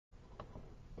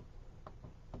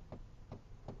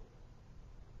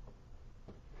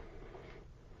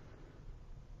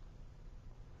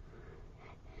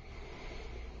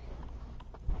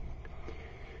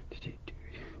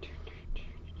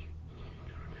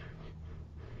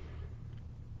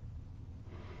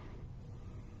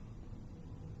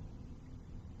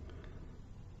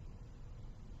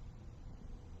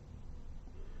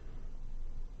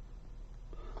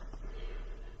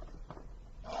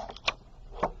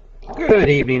Good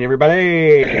evening,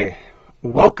 everybody.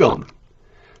 Welcome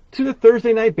to the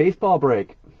Thursday night baseball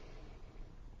break.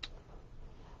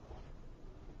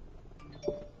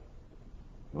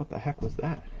 What the heck was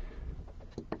that?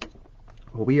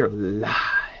 Well, we are live.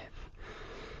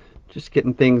 Just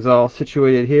getting things all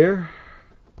situated here.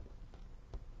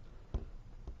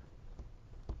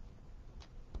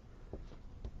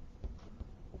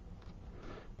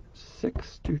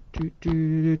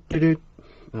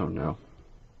 Oh no.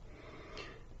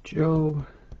 Joe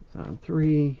is on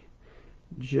 3.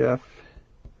 Jeff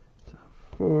is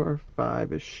on 4.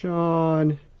 5 is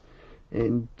Sean.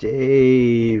 And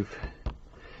Dave.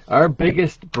 Our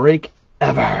biggest break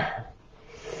ever.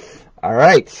 All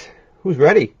right. Who's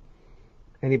ready?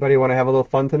 Anybody want to have a little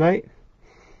fun tonight?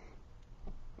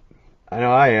 I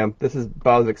know I am. This is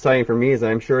about as exciting for me as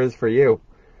I'm sure it is for you.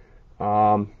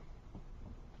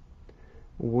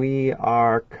 We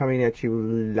are coming at you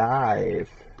live.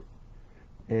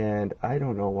 And I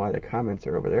don't know why the comments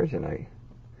are over there tonight.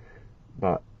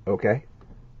 But, okay.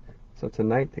 So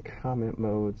tonight the comment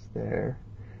mode's there.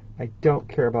 I don't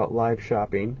care about live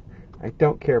shopping. I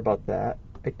don't care about that.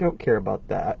 I don't care about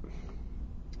that.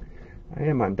 I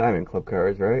am on Diamond Club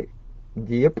cards, right?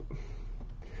 Yep.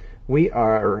 We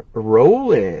are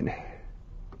rolling.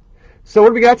 So what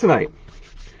do we got tonight?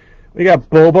 We got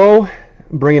Bobo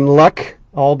bringing luck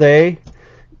all day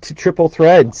to triple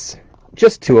threads.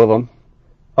 Just 2 of them.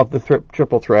 Of the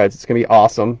triple threads. It's going to be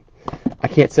awesome. I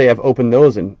can't say I've opened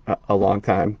those in a long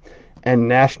time. And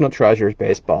National Treasures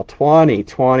Baseball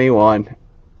 2021.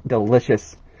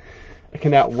 Delicious. I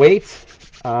cannot wait.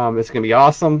 It's going to be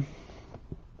awesome.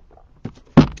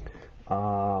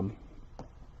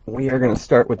 We are going to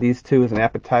start with these 2 as an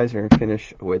appetizer and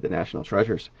finish with the National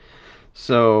Treasures.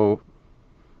 So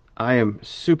I am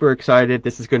super excited.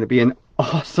 This is going to be an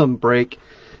awesome break.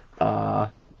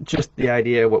 Just the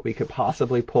idea of what we could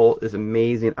possibly pull is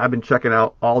amazing. I've been checking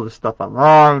out all this stuff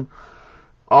online.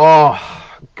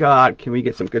 Oh, God, can we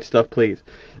get some good stuff, please?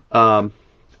 I'm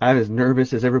as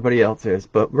nervous as everybody else is,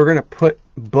 but we're going to put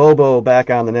Bobo back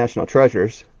on the National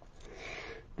Treasures.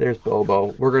 There's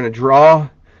Bobo. We're going to draw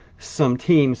some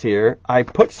teams here. I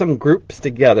put some groups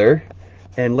together,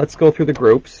 and let's go through the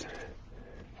groups.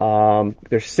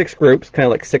 There's 6 groups, kind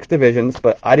of like 6 divisions,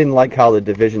 but I didn't like how the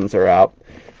divisions are out.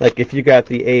 Like, if you got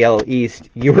the AL East,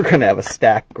 you were going to have a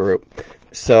stacked group.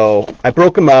 So I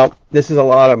broke them out. This is a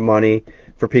lot of money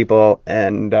for people,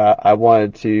 and I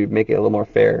wanted to make it a little more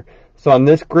fair. So on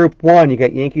this Group 1, you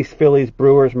got Yankees, Phillies,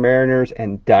 Brewers, Mariners,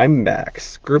 and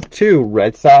Diamondbacks. Group 2,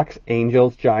 Red Sox,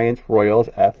 Angels, Giants, Royals,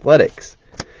 Athletics.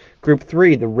 Group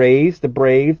 3, the Rays, the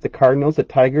Braves, the Cardinals, the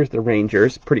Tigers, the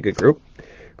Rangers. Pretty good group.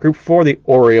 Group 4, the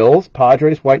Orioles,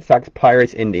 Padres, White Sox,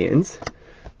 Pirates, Indians.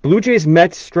 Blue Jays,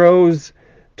 Mets, Stros,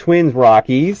 Twins,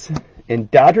 Rockies, and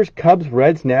Dodgers, Cubs,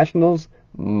 Reds, Nationals,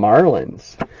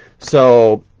 Marlins.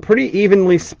 So pretty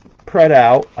evenly spread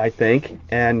out, I think.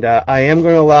 And I am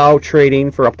going to allow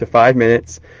trading for up to 5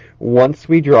 minutes once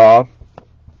we draw.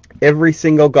 Every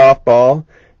single golf ball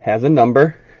has a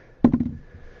number.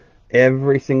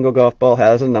 Every single golf ball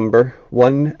has a number.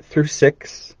 1 through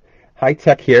 6. High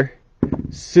tech here.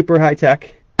 Super high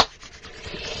tech.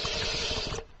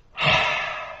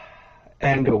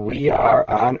 And we are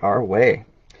on our way.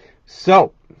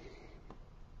 So,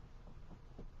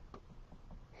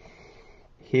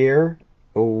 here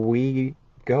we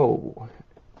go.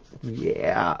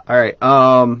 Yeah. All right.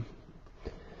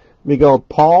 We go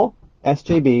Paul,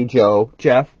 SJB, Joe,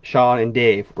 Jeff, Sean, and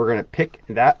Dave. We're going to pick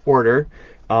that order.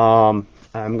 I'm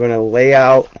going to lay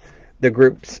out the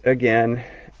groups again,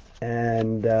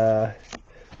 and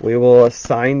we will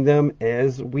assign them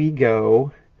as we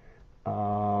go.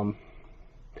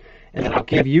 And then I'll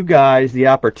give you guys the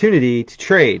opportunity to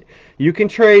trade. You can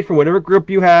trade from whatever group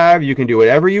you have. You can do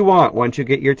whatever you want once you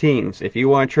get your teams. If you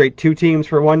want to trade 2 teams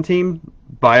for 1 team,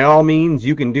 by all means,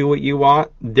 you can do what you want.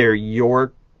 They're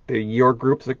your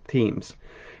groups of teams.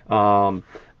 I'm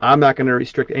not going to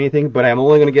restrict anything, but I'm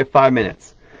only going to give 5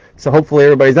 minutes. So hopefully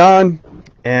everybody's on,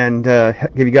 and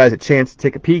give you guys a chance to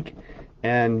take a peek,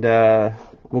 and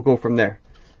we'll go from there.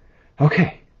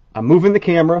 Okay, I'm moving the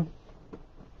camera.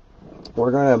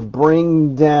 We're going to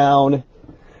bring down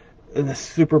the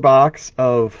super box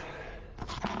of,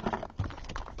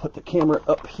 put the camera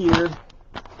up here,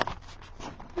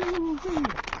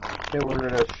 and we're going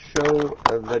to show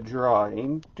the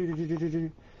drawing.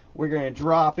 We're going to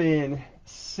drop in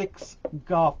 6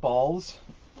 golf balls.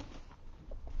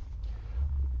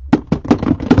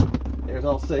 There's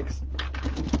all 6.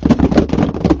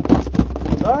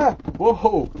 Ah!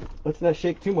 Whoa! Let's not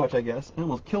shake too much, I guess. I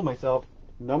almost killed myself.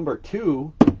 Number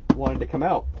 2 wanted to come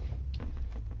out.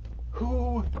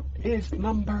 Who is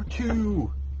number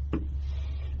 2?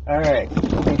 All right,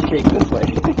 let me shake this way.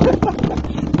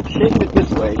 Shaking it this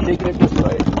way, shaking it this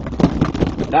way.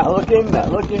 Not looking,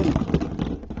 not looking.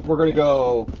 We're going to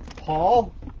go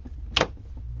Paul.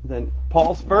 Then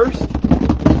Paul's first.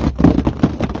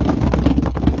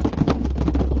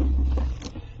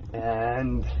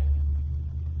 And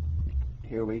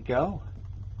here we go.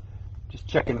 Just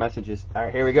checking messages. All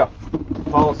right, here we go.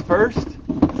 Paul's first.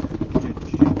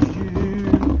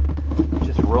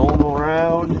 Just rolling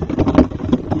around.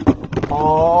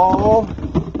 Paul.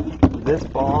 This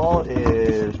ball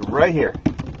is right here.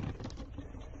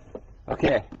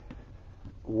 Okay.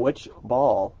 Which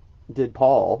ball did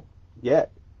Paul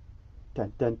get?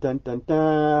 Dun dun dun dun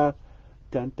dun.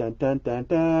 Dun dun dun dun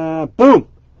dun. Boom!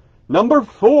 Number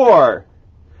 4.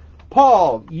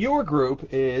 Paul, your group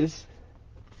is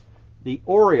the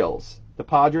Orioles, the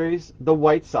Padres, the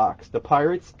White Sox, the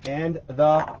Pirates, and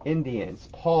the Indians.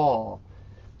 Paul.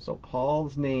 So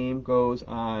Paul's name goes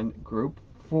on group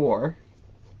 4.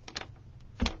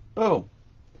 Boom.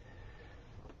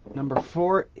 Number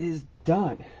 4 is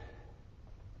done.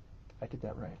 I did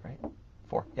that right?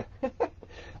 4. Yeah.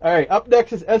 All right, up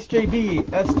next is SJB.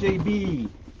 SJB,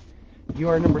 you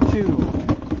are number 2.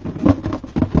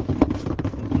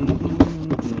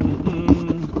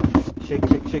 Shake,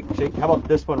 shake, shake, shake. How about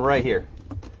this one right here?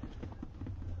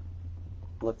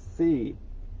 Let's see.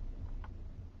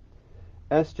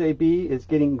 SJB is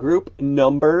getting group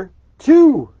number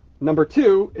 2. Number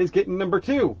 2 is getting number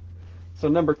 2. So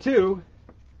number 2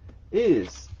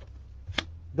 is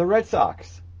the Red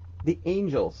Sox, the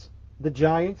Angels, the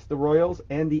Giants, the Royals,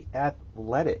 and the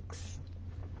Athletics.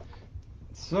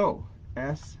 So,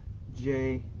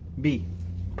 SJB.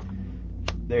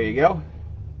 There you go.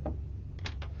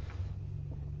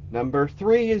 Number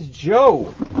 3 is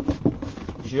Joe.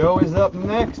 Joe is up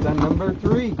next on number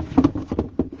 3.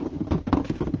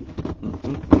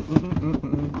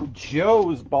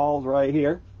 Joe's ball's right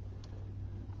here.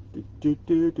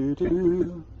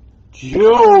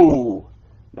 Joe,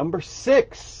 number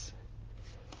 6.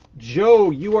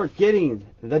 Joe, you are getting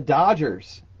the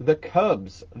Dodgers, the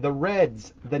Cubs, the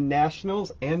Reds, the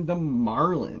Nationals, and the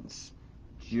Marlins.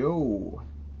 Joe.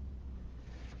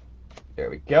 There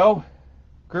we go.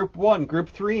 Group 1, Group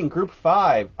 3, and Group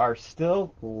 5 are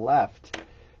still left.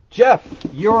 Jeff,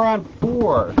 you're on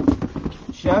 4.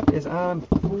 Jeff is on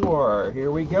 4.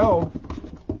 Here we go.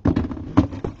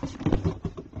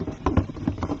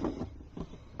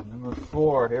 Number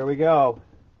 4, here we go.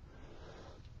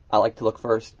 I like to look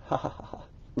first.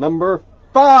 Number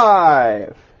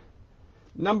 5.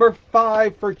 Number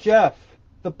 5 for Jeff.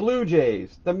 The Blue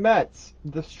Jays, the Mets,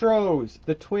 the Stros,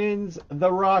 the Twins,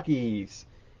 the Rockies.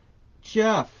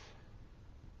 Jeff.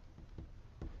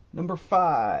 Number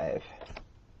 5.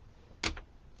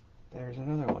 There's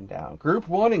another one down. Group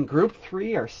 1 and Group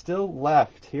 3 are still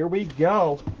left. Here we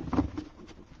go.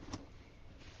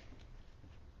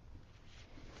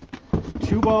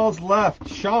 2 balls left.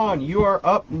 Sean, you are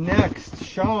up next.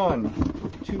 Sean,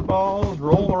 2 balls,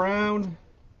 roll around.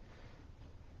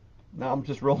 No, I'm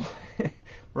just rolling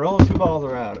 2 balls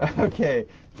around. Okay.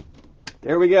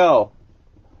 There we go.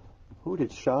 Who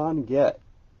did Sean get?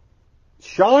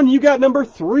 Sean, you got number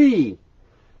 3.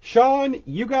 Sean,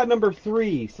 you got number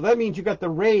 3. So that means you got the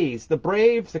Rays, the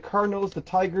Braves, the Cardinals, the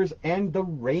Tigers, and the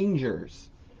Rangers.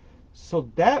 So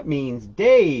that means,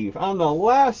 Dave, on the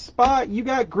last spot, you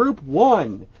got Group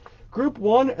 1. Group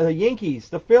 1 are the Yankees,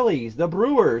 the Phillies, the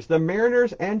Brewers, the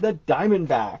Mariners, and the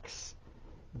Diamondbacks.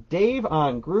 Dave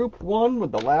on Group 1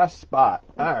 with the last spot.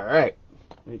 All right.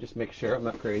 Let me just make sure I'm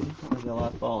not crazy. There's the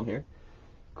last ball in here.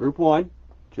 Group 1,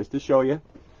 just to show you.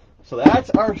 So that's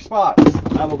our spots.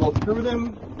 I will go through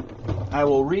them. I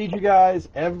will read you guys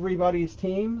everybody's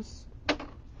teams.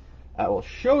 I will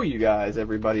show you guys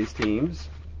everybody's teams.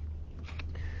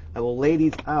 I will lay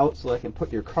these out so I can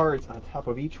put your cards on top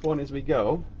of each one as we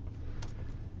go.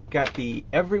 Got the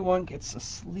everyone gets a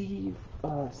sleeve.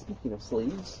 Speaking of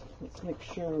sleeves, let's make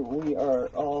sure we are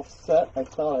all set. I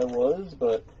thought I was,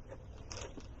 but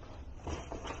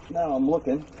now I'm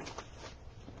looking.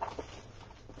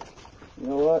 You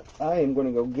know what? I am going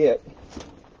to go get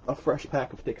a fresh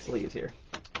pack of thick sleeves here.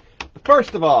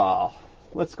 First of all,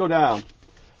 let's go down.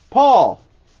 Paul.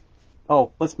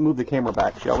 Oh, let's move the camera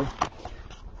back, shall we?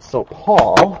 So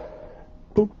Paul.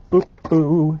 Boop, boop,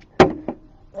 boo.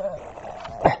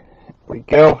 There we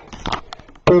go.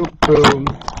 Boom, boom.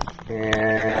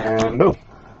 And boom.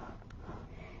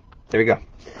 There we go.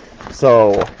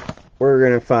 So we're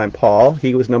going to find Paul.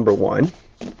 He was number 1.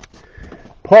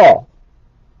 Paul.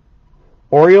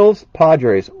 Orioles,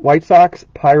 Padres, White Sox,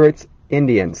 Pirates,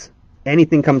 Indians.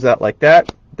 Anything comes out like that,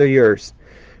 they're yours.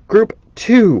 Group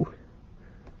 2,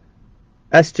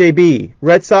 SJB,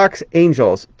 Red Sox,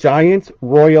 Angels, Giants,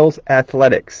 Royals,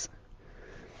 Athletics.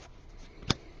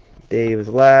 Dave is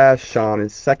last. Sean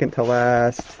is second to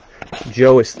last.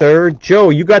 Joe is third.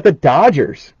 Joe, you got the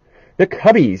Dodgers, the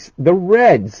Cubbies, the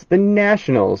Reds, the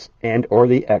Nationals, and or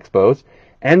the Expos,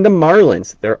 and the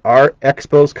Marlins. There are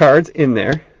Expos cards in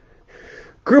there.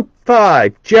 Group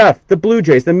 5, Jeff, the Blue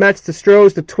Jays, the Mets, the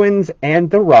Stros, the Twins,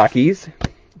 and the Rockies.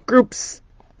 Group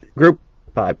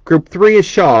 5. Group 3 is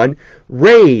Sean,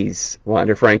 Rays,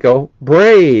 Wander Franco,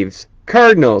 Braves,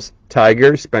 Cardinals,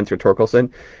 Tigers, Spencer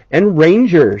Torkelson, and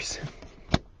Rangers.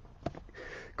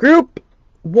 Group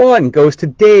 1 goes to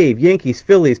Dave, Yankees,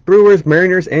 Phillies, Brewers,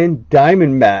 Mariners, and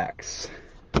Diamondbacks.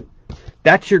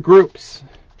 That's your groups.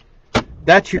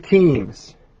 That's your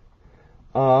teams.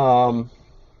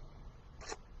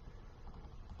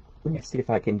 Let me see if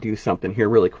I can do something here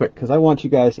really quick, because I want you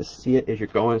guys to see it as you're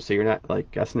going so you're not like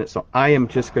guessing it. So I am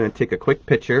just going to take a quick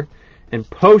picture and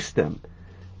post them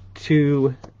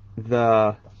to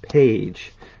the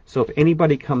page. So if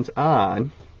anybody comes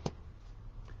on,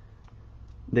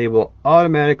 they will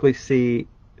automatically see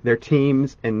their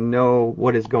teams and know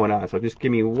what is going on. So just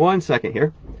give me 1 second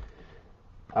here.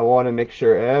 I want to make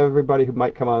sure everybody who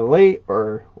might come on late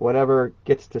or whatever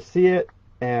gets to see it.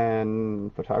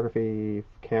 And photography,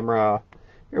 camera,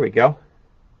 here we go.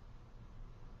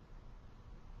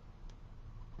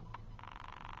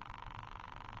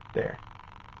 There.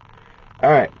 All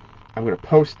right, I'm going to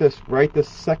post this right this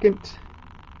second,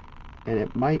 and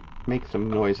it might make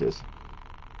some noises.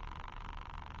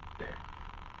 There.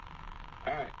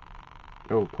 All right.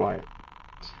 Oh, quiet.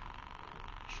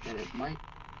 And it might.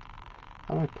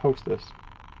 How do I post this?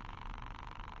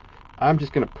 I'm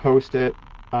just going to post it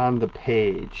on the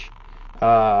page.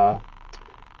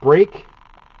 Break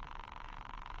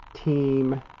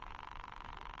team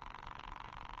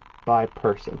by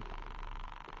person.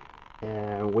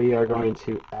 And we are going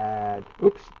to add,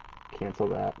 oops, cancel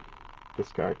that,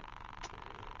 discard.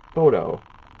 Photo,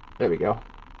 there we go,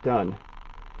 done.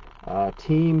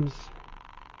 Teams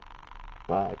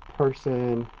by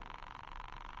person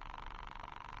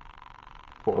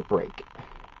for break.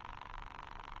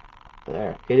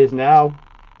 There, it is now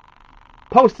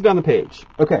posted on the page.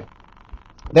 Okay,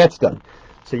 that's done.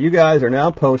 So you guys are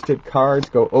now posted. Cards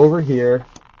go over here.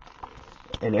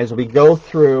 And as we go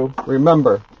through,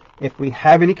 remember, if we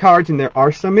have any cards, and there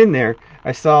are some in there,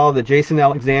 I saw the Jason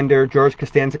Alexander, George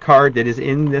Costanza card that is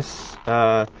in this,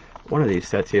 one of these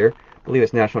sets here. I believe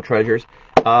it's National Treasures.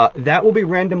 That will be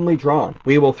randomly drawn.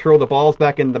 We will throw the balls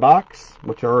back in the box,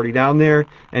 which are already down there,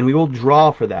 and we will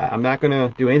draw for that. I'm not going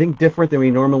to do anything different than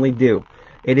we normally do.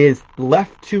 It is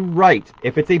left to right.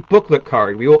 If it's a booklet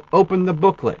card, we will open the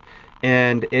booklet.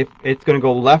 And if it's going to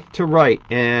go left to right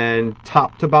and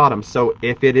top to bottom. So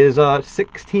if it is a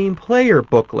 16-player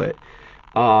booklet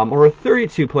or a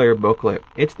 32-player booklet,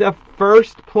 it's the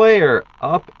first player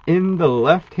up in the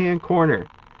left-hand corner.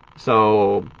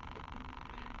 So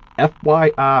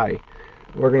FYI,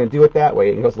 we're going to do it that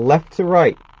way. It goes left to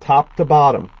right, top to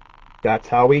bottom. That's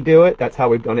how we do it. That's how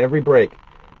we've done every break.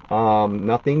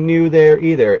 Nothing new there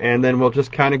either. And then we'll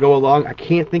just kind of go along. I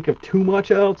can't think of too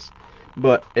much else,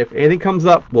 but if anything comes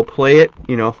up, we'll play it.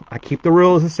 You know, I keep the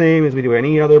rules the same as we do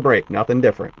any other break. Nothing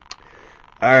different.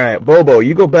 All right, Bobo,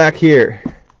 you go back here.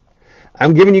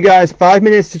 I'm giving you guys 5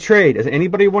 minutes to trade. Does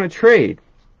anybody want to trade?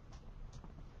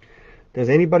 Does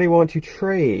anybody want to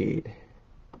trade?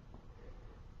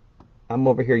 I'm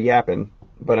over here yapping,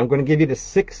 but I'm going to give you the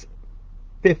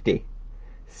 $6.50.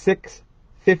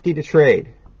 $6.50 to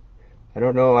trade. I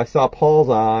don't know. I saw Paul's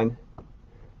on.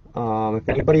 If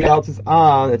anybody else is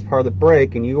on that's part of the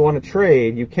break and you want to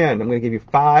trade, you can. I'm going to give you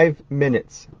 5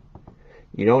 minutes.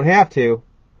 You don't have to.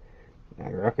 I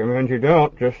recommend you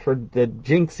don't, just for the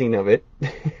jinxing of it.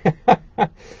 And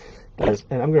I'm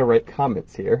going to write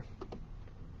comments here.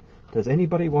 Does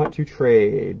anybody want to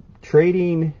trade?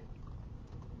 Trading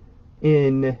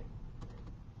in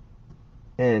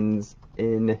ends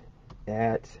in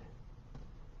at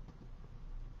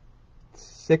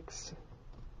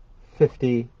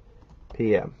 6:50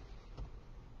 p.m.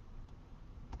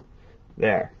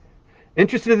 There.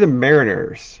 Interested in the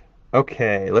Mariners.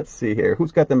 Okay, let's see here.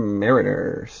 Who's got the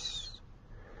Mariners?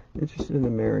 Interested in the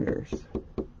Mariners.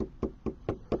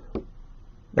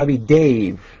 That'd be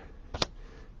Dave.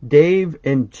 Dave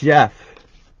and Jeff.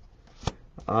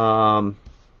 That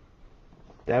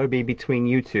would be between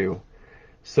you two.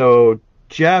 So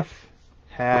Jeff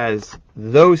has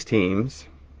those teams,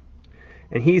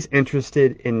 and he's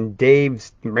interested in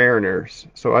Dave's Mariners.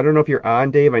 So I don't know if you're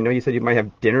on, Dave. I know you said you might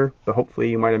have dinner, but hopefully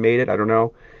you might have made it. I don't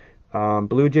know.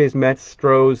 Blue Jays, Mets,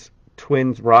 Stros,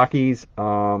 Twins, Rockies. It's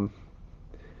a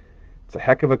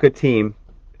heck of a good team.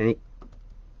 And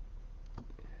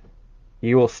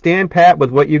you will stand pat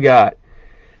with what you got.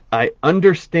 I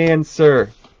understand, sir.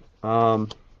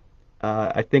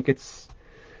 I think it's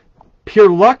pure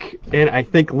luck, and I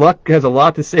think luck has a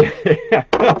lot to say.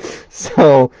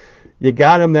 So you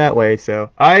got him that way. So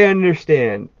I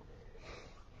understand.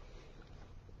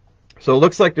 So it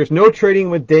looks like there's no trading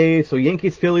with Dave. So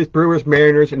Yankees, Phillies, Brewers,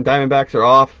 Mariners, and Diamondbacks are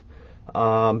off.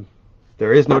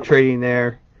 There is no trading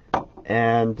there.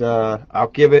 And I'll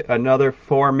give it another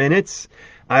 4 minutes.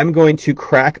 I'm going to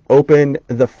crack open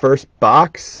the first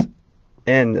box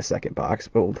and the second box,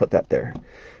 but we'll put that there.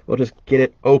 We'll just get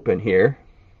it open here.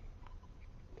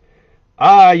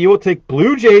 You will take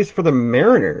Blue Jays for the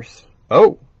Mariners.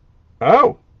 Oh.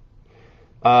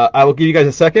 I will give you guys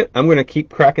a second. I'm going to keep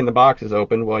cracking the boxes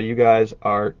open while you guys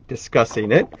are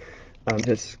discussing it. I'm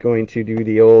just going to do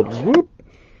the old whoop.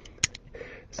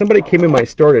 Somebody came in my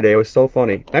store today. It was so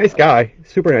funny. Nice guy.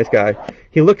 Super nice guy.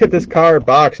 He looked at this card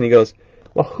box and he goes,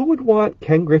 well, who would want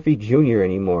Ken Griffey Jr.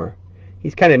 anymore?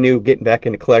 He's kind of new, getting back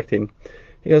into collecting.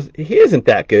 He goes, he isn't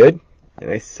that good. And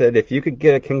I said, if you could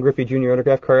get a Ken Griffey Jr.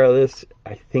 autograph card out of this,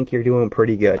 I think you're doing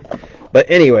pretty good. But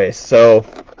anyway, so,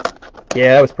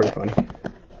 yeah, that was pretty funny.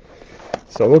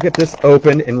 So we'll get this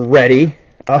open and ready.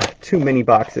 Oh, too many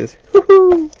boxes.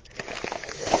 Woohoo!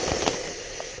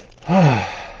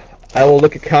 I will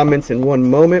look at comments in one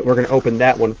moment. We're going to open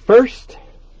that one first.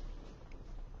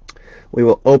 We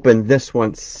will open this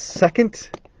one second.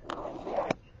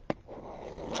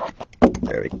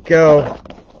 There we go.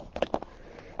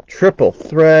 Triple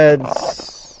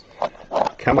threads.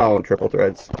 Come on, triple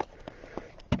threads.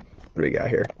 What do we got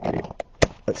here?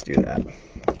 Let's do that.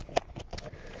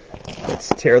 Let's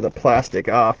tear the plastic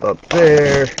off up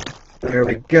there. There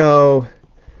we go.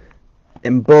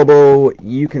 And Bobo,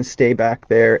 you can stay back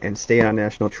there and stay on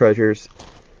National Treasures.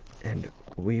 And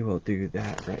we will do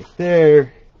that right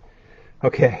there.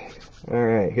 Okay. All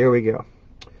right, here we go.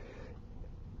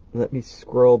 Let me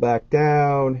scroll back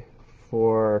down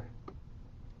for...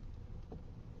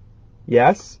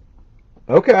 Yes?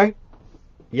 Okay.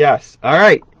 Yes. All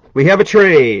right. We have a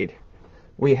trade.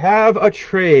 We have a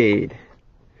trade.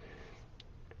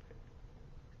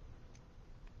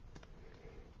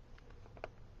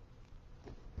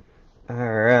 All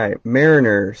right.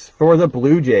 Mariners for the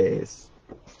Blue Jays.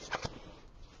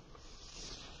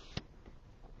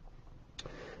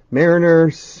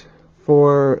 Mariners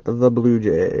for the Blue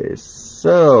Jays.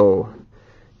 So,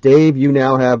 Dave, you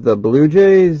now have the Blue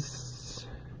Jays.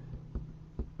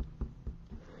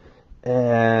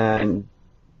 And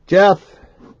Jeff,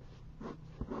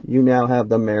 you now have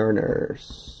the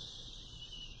Mariners.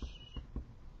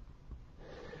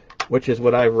 Which is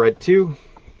what I've read too.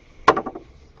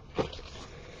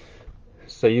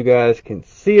 So you guys can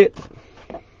see it.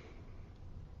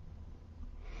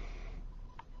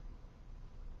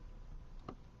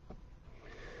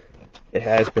 It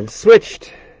has been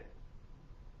switched.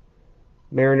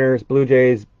 Mariners, Blue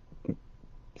Jays,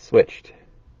 switched.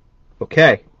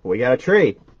 Okay, we got a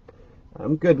trade.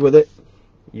 I'm good with it.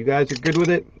 You guys are good with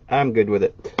it. I'm good with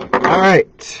it. All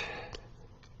right.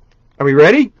 Are we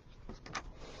ready?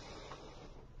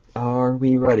 Are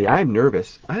we ready? I'm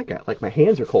nervous. I got, like, my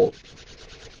hands are cold.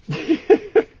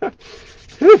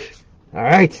 All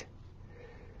right.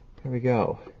 Here we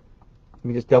go. Let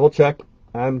me just double check.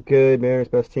 I'm good. Mariners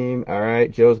best team. All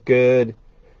right. Joe's good.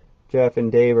 Jeff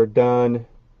and Dave are done.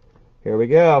 Here we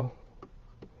go.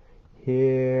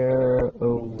 Here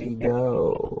we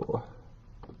go.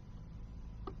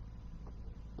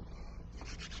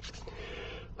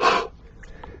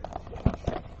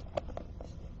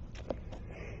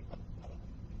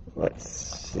 Let's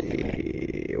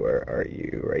see. Where are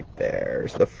you? Right there.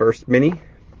 There's the first mini.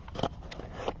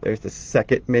 There's the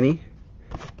second mini.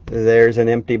 There's an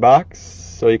empty box,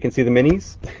 so you can see the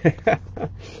minis.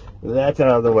 That's out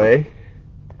of the way.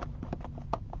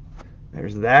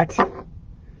 There's that.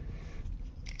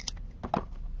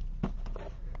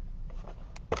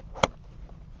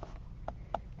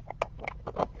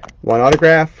 One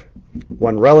autograph,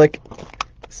 one relic,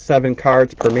 7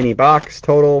 cards per mini box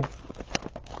total.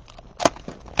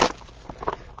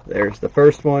 There's the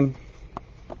first one.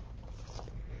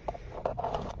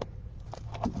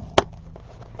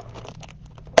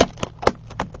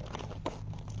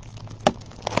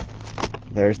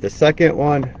 There's the second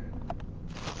one.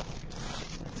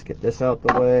 Let's get this out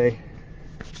the way.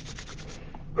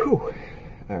 Whew.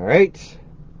 All right.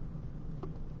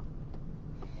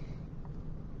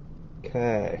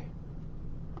 Okay.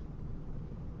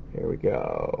 Here we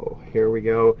go. Here we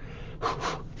go.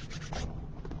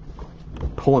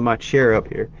 pulling my chair up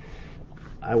here.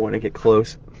 I want to get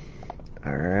close.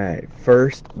 All right,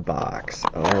 first box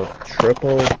of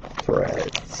triple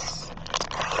threads.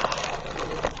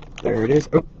 There it is.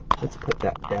 Oh, let's put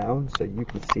that down so you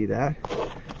can see that.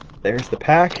 There's the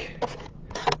pack.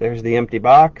 There's the empty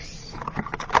box.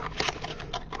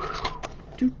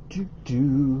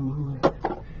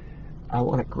 I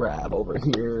want to grab over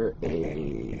here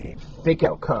a fake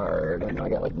out card. I know I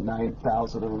got like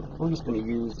 9,000 of them. We're just going to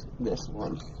use this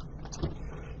one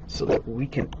so that we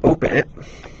can open it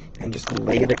and just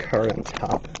lay the card on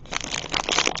top.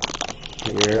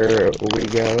 Here we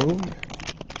go.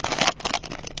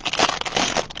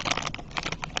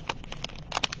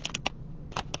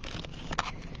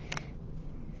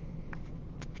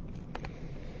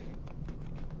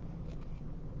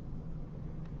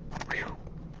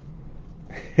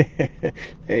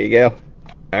 There you go.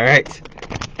 All right,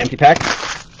 empty pack.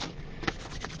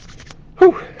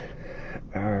 Whew.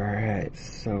 All right,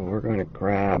 so we're going to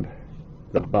grab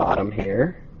the bottom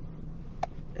here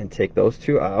and take those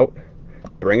two out.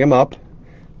 Bring them up.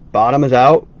 Bottom is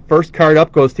out. First card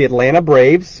up goes to the Atlanta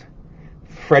Braves.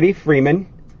 Freddie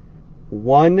Freeman,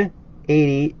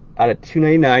 180 out of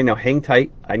 299. Now hang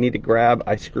tight. I need to grab.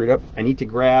 I screwed up. I need to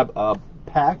grab a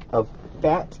pack of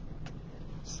fat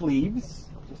sleeves.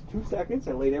 2 seconds.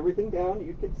 I laid everything down.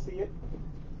 You can see it.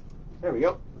 There we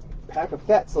go. Pack of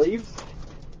fat sleeves.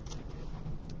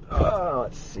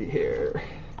 Let's see here.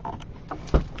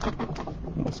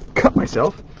 Almost cut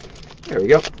myself. There we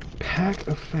go. Pack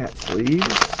of fat sleeves.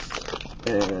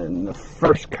 And the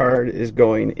first card is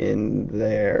going in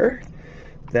there.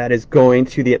 That is going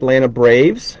to the Atlanta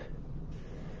Braves.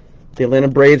 The Atlanta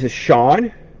Braves is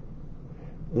Sean.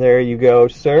 There you go,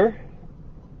 sir.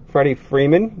 Freddie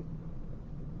Freeman.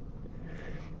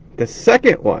 The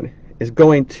second one is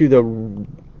going to the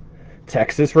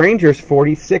Texas Rangers,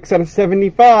 46 out of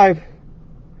 75.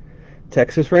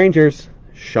 Texas Rangers,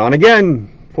 Sean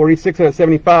again, 46 out of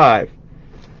 75.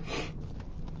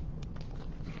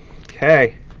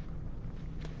 Okay.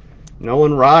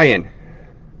 Nolan Ryan,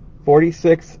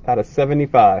 46 out of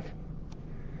 75.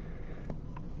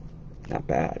 Not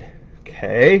bad.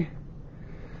 Okay.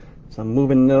 So I'm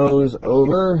moving those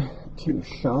over to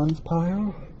Sean's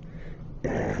pile.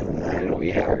 And then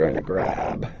we are going to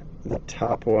grab the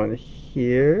top one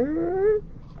here.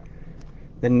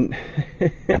 Then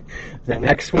the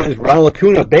next one is Ronald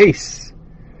Acuna base.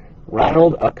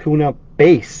 Ronald Acuna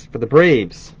base for the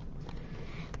Braves.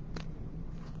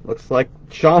 Looks like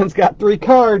Sean's got 3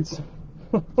 cards.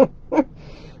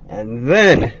 And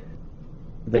then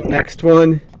the next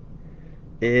one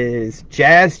is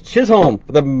Jazz Chisholm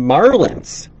for the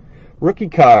Marlins. Rookie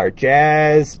card,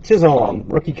 Jazz Chisholm,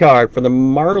 rookie card for the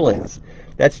Marlins.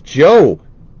 That's Joe,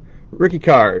 rookie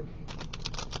card.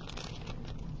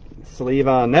 Sleeve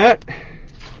on that.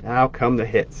 Now come the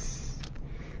hits.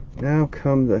 Now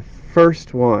come the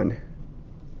first one.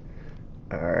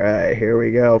 All right, here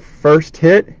we go. First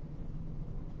hit.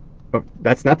 Oh,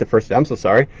 that's not the first hit. I'm so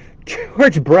sorry.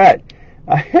 George Brett.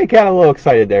 I got a little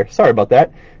excited there. Sorry about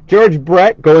that. George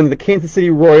Brett going to the Kansas City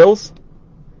Royals.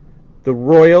 The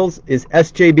Royals is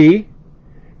SJB.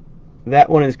 That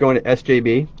one is going to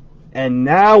SJB. And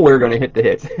now we're going to hit the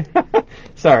hits.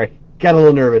 Sorry, got a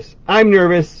little nervous. I'm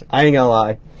nervous. I ain't gonna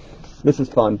lie. This is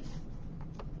fun.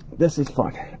 This is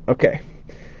fun. Okay.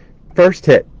 First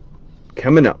hit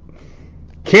coming up.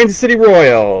 Kansas City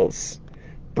Royals.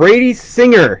 Brady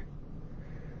Singer.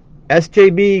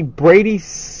 SJB Brady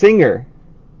Singer.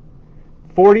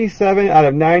 47 out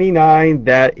of 99.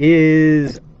 That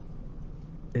is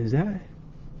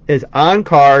on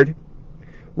card,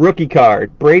 rookie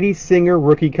card. Brady Singer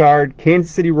rookie card,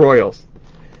 Kansas City Royals.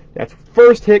 That's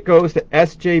first hit goes to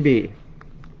SJB.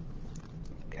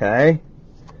 Okay.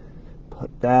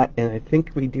 Put that, and I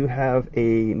think we do have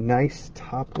a nice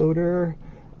top loader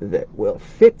that will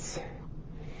fit.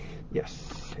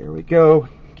 Yes, here we go.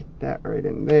 Get that right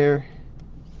in there.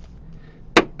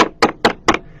 There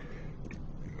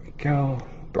we go.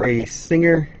 Brady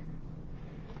Singer.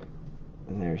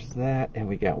 And there's that, and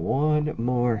we got one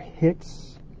more hit.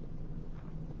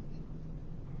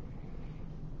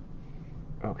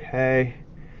 Okay.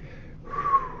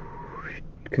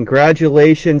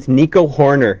 Congratulations, Nico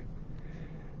Horner.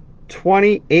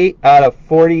 28 out of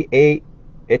 48.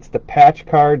 It's the patch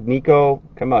card, Nico.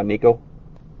 Come on, Nico.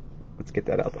 Let's get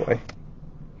that out of the way.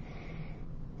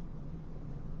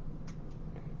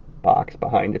 Box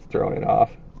behind it's throwing it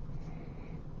off.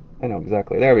 I know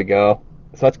exactly. There we go.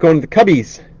 So that's going to the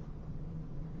Cubbies.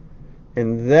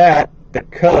 And that, the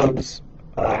Cubs,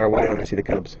 or why don't I see the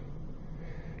Cubs?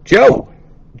 Joe!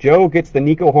 Joe gets the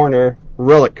Nico Horner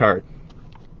relic card.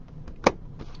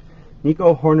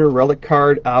 Nico Horner relic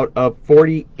card out of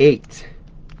 48.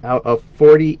 Out of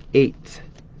 48.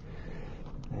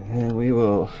 And we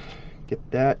will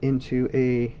get that into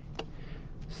a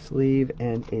sleeve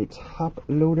and a top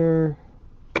loader.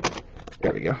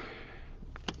 There we go.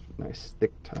 Nice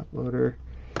thick top loader.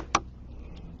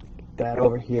 Get that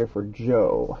over here for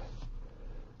Joe.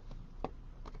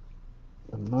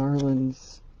 The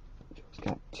Marlins. Joe's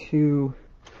got 2.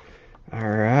 All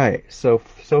right. So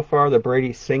far the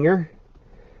Brady Singer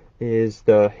is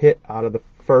the hit out of the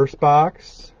first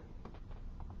box.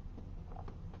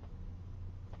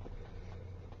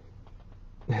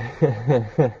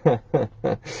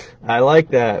 I like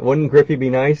that. Wouldn't Griffey be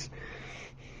nice?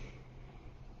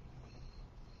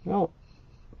 No.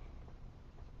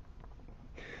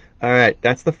 All right,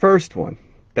 that's the first one.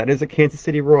 That is a Kansas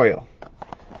City Royal.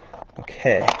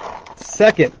 Okay,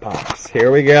 second box.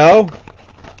 Here we go.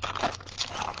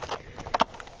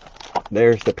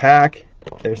 There's the pack.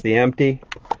 There's the empty.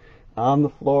 On the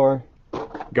floor.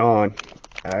 Gone.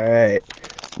 All right.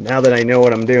 Now that I know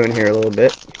what I'm doing here a little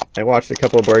bit, I watched a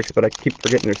couple of breaks, but I keep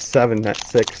forgetting there's 7, not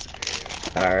 6.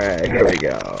 All right, here we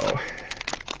go.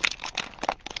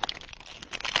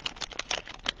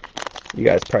 You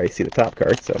guys probably see the top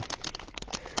card, so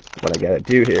what I gotta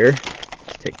do here,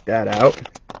 take that out.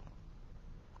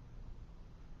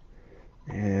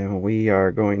 And we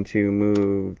are going to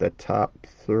move the top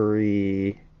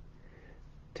 3,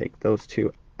 take those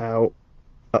 2 out,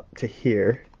 up to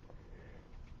here.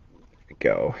 There we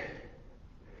go.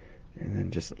 And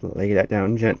then just lay that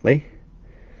down gently.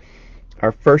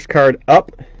 Our first card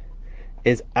up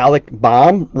is Alec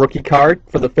Bohm, rookie card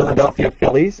for the Philadelphia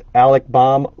Phillies. Alec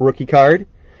Bohm, rookie card.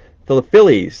 For the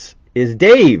Phillies is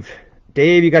Dave.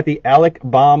 Dave, you got the Alec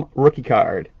Bohm rookie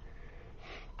card.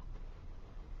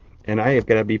 And I have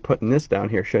got to be putting this down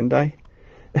here, shouldn't I?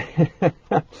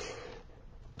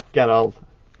 Got all...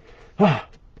 I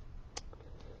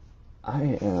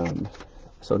am...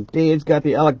 So Dave's got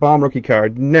the Alec Bohm rookie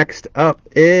card. Next up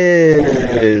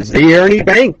is the Ernie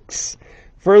Banks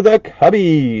for the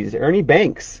Cubbies. Ernie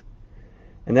Banks.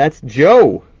 And that's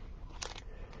Joe.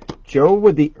 Joe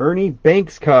with the Ernie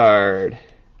Banks card.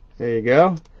 There you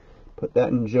go. Put that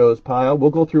in Joe's pile. We'll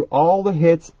go through all the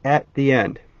hits at the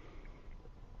end.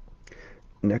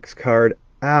 Next card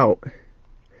out.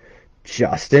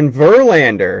 Justin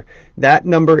Verlander. That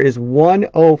number is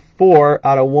 104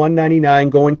 out of 199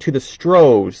 going to the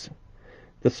Stros.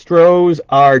 The Stros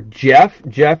are Jeff.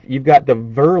 Jeff, you've got the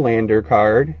Verlander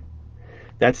card.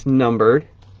 That's numbered.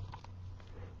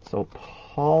 So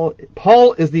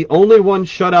Paul is the only one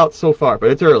shut out so far,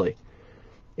 but it's early.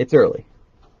 It's early.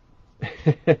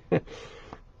 It's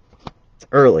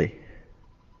early.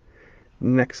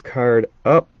 Next card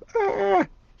up.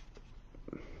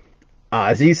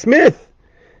 Ozzie Smith.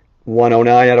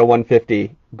 109 out of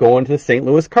 150. Going to the St.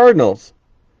 Louis Cardinals.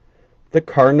 The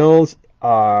Cardinals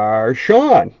are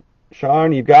Sean.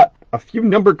 Sean, you've got a few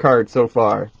numbered cards so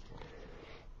far.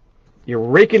 You're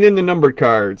raking in the numbered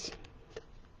cards.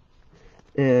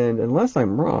 And unless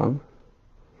I'm wrong,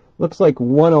 looks like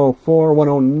 104,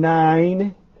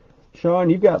 109. Sean,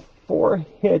 you've got 4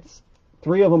 hits.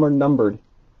 3 of them are numbered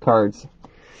cards.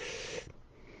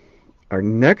 Our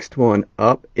next one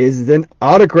up is an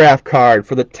autograph card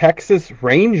for the Texas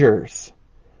Rangers.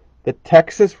 The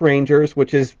Texas Rangers,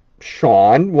 which is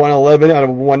Sean, 111 out of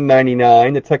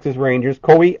 199. The Texas Rangers,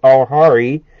 Koi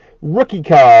Ahari, rookie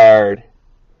card.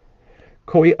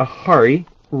 Koi Ahari,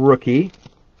 rookie.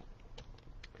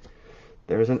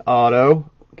 There's an auto.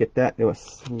 Get that into a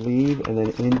sleeve and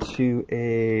then into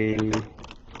a,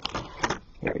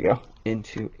 there we go,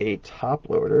 into a top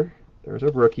loader. There's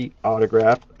a rookie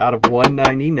autograph out of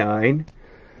 199.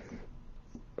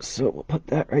 So we'll put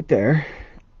that right there.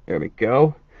 There we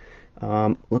go.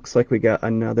 Looks like we got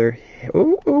another.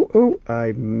 Oh,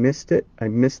 I missed it. I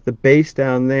missed the base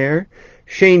down there.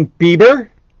 Shane Bieber.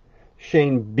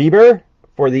 Shane Bieber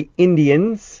for the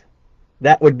Indians.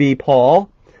 That would be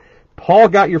Paul. Paul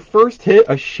got your first hit,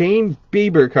 a Shane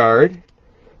Bieber card.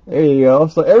 There you go.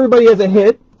 So everybody has a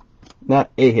hit. Not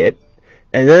a hit.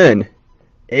 And then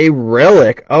a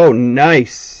relic. Oh,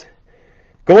 nice.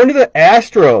 Going to the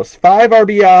Astros. 5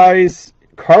 RBIs.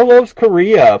 Carlos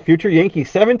Correa, future Yankee.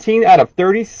 17 out of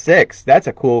 36. That's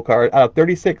a cool card. Out of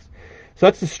 36. So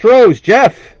that's the Stros.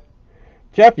 Jeff.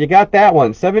 Jeff, you got that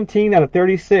one. 17 out of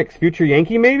 36. Future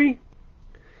Yankee, maybe?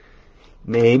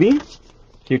 Maybe.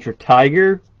 Future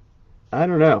Tiger. I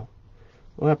don't know.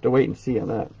 We'll have to wait and see on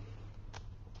that.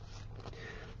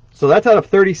 So that's out of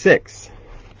 36.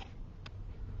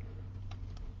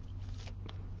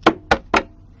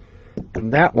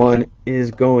 And that one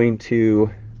is going to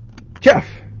Jeff.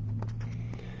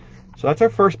 So that's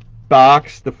our first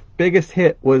box. The biggest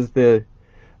hit was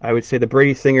I would say the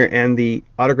Brady Singer and the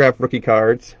autographed rookie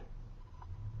cards.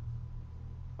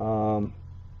 I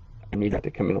need that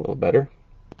to come in a little better.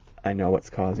 I know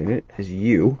what's causing it is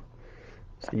you.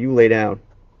 So you lay down.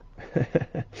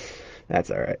 That's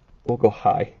all right. We'll go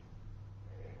high.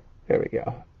 There we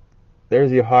go. There's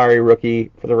the Ohio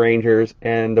rookie for the Rangers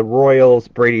and the Royals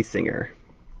Brady Singer.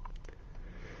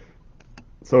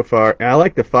 So far, and I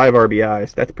like the 5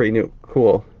 RBIs. That's pretty new,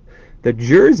 cool. The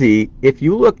jersey, if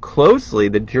you look closely,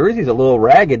 the jersey's a little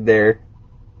ragged there.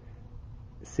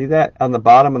 See that on the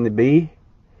bottom on the B?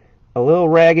 A little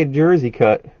ragged jersey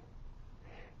cut.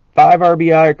 5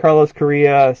 RBI, Carlos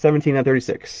Correa,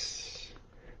 17/36.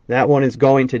 That one is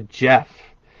going to Jeff.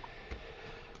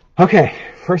 Okay,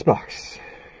 first box.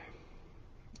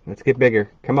 Let's get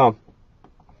bigger. Come on.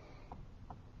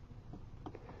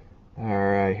 All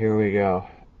right, here we go.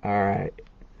 All right.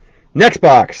 Next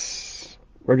box.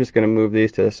 We're just going to move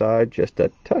these to the side just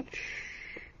a touch.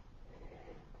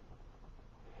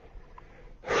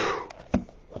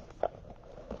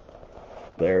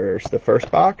 There's the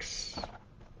first box.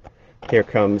 Here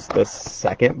comes the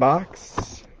second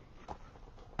box.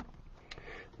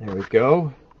 There we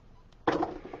go.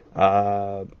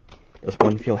 Does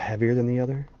one feel heavier than the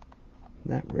other?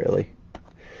 Not really. I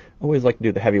always like to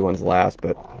do the heavy ones last,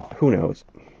 but who knows?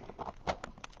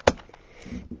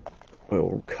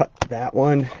 We'll cut that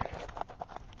one.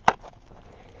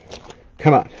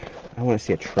 Come on. I want to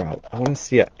see a Trout. I want to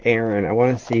see a Aaron. I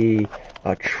want to see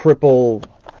a triple.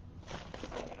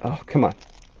 Oh, come on.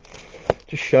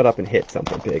 Just shut up and hit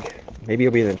something big. Maybe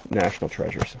it'll be the National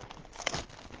Treasures.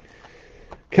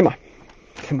 Come on.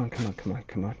 Come on, come on, come on,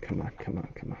 come on, come on, come on,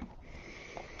 come on.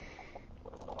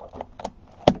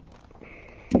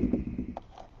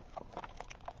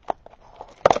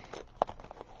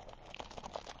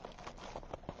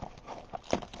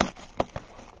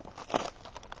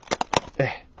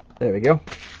 There we go.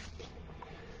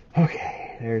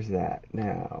 Okay, there's that.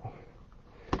 Now,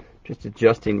 just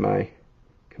adjusting my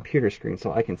computer screen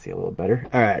so I can see a little better.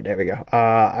 All right, there we go.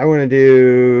 I want to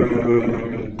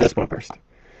do this one first.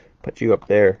 Put you up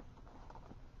there.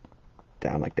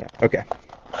 Down like that. Okay.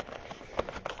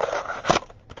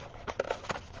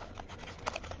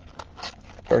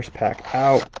 First pack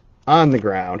out on the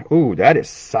ground. Ooh, that is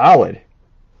solid.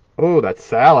 Oh, that's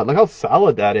solid. Look how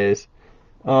solid that is.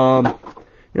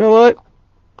 You know what?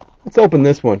 Let's open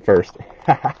this one first.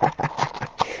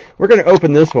 We're going to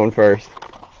open this one first.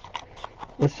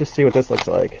 Let's just see what this looks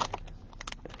like.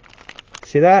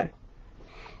 See that?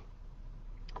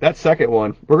 That second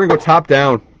one. We're going to go top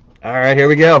down. All right, here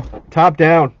we go. Top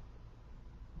down.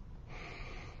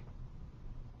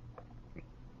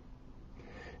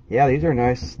 Yeah, these are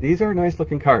nice. These are nice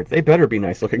looking cards. They better be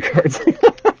nice looking cards.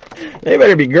 They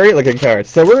better be great looking cards.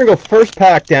 So we're going to go first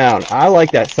pack down. I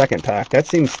like that second pack. That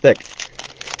seems thick.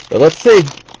 But let's see.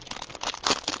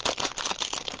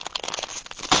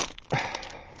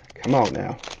 Come on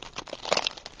now.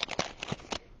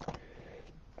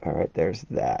 All right, there's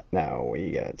that. Now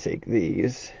we got to take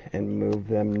these and move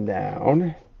them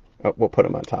down. Oh, we'll put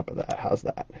them on top of that. How's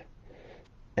that?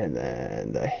 And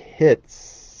then the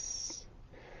hits.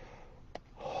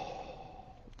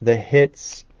 The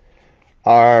hits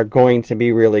are going to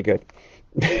be really good.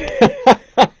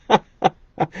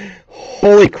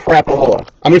 Holy crapola.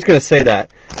 I'm just going to say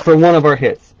that for one of our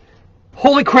hits.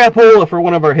 Holy crapola for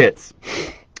one of our hits.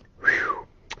 Whew.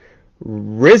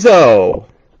 Rizzo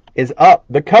is up.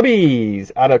 The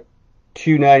Cubbies out of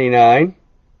 299.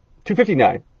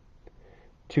 259.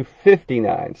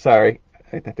 259. Sorry.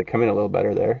 I have to come in a little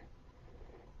better there.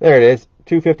 There it is.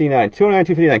 259. 209,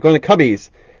 259. Going to the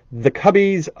Cubbies. The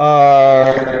Cubbies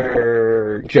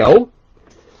are Joe.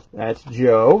 That's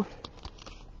Joe.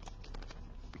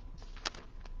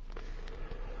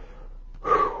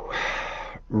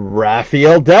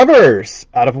 Rafael Devers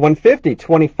out of 150.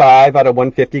 25 out of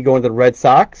 150 going to the Red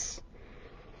Sox.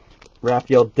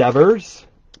 Rafael Devers.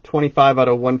 25 out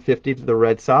of 150 to the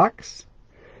Red Sox.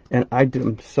 And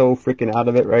I'm so freaking out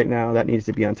of it right now. That needs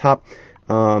to be on top.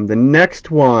 The next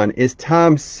one is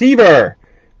Tom Seaver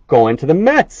going to the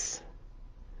Mets.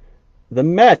 The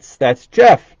Mets. That's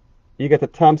Jeff. You get the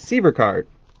Tom Seaver card.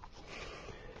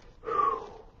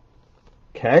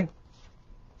 Okay.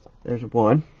 There's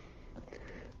one.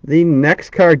 The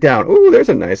next card down. Ooh, there's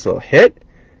a nice little hit.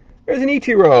 There's an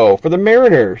Ichiro for the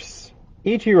Mariners.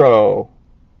 Ichiro.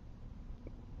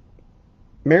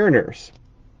 Mariners.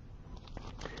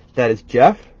 That is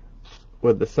Jeff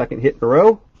with the second hit in a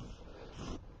row.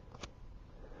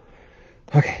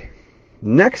 Okay.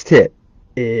 Next hit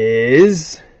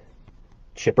is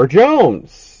Chipper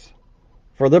Jones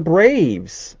for the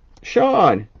Braves.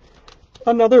 Sean.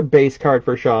 Another base card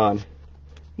for Sean.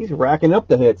 He's racking up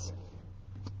the hits.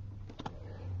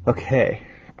 Okay,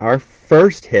 our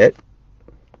first hit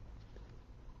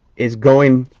is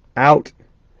going out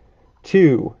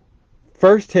to,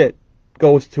 first hit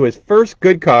goes to his first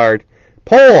good card,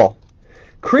 Paul.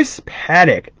 Chris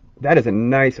Paddack. That is a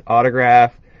nice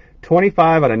autograph.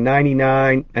 25 out of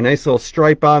 99. A nice little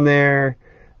stripe on there.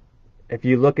 If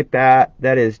you look at that,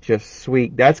 that is just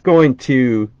sweet. That's going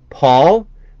to Paul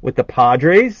with the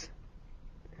Padres.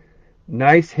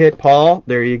 Nice hit, Paul.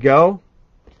 There you go.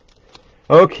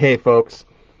 Okay, folks.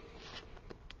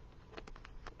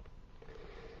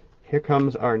 Here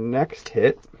comes our next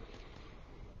hit.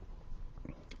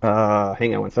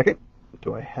 Hang on one second.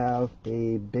 Do I have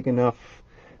a big enough?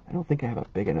 I don't think I have a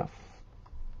big enough.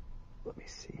 Let me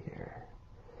see here.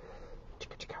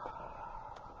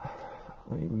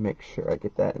 Let me make sure I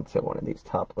get that into one of these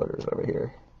top loaders over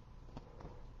here.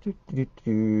 Yeah,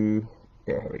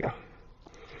 here we go.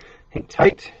 Hang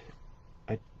tight.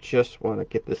 I just want to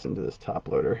get this into this top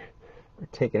loader. We're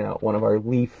taking out one of our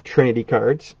Leaf Trinity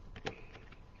cards.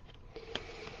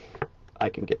 I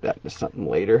can get that into something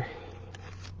later.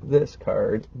 This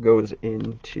card goes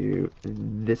into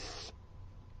this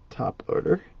top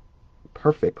loader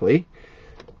perfectly.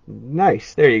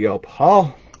 Nice. There you go,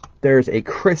 Paul. There's a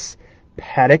Chris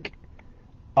Paddack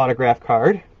autograph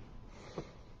card.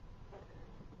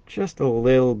 Just a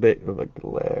little bit of a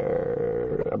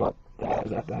glare. About that.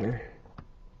 Is that better?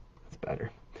 That's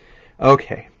better.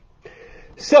 Okay.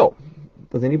 So,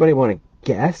 does anybody want to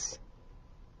guess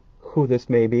who this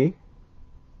may be?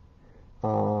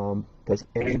 Does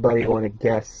anybody want to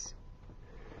guess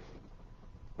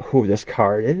who this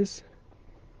card is?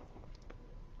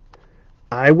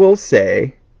 I will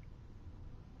say,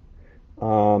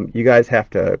 you guys have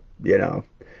to, I'm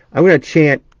going to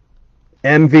chant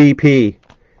MVP.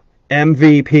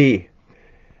 MVP.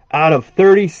 Out of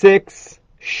 36,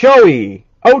 Shohei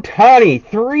Ohtani.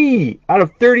 3 out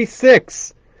of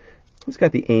 36. Who's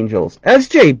got the Angels?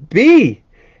 SJB.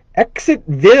 Exit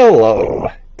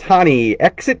Vilo Tani.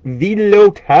 Exit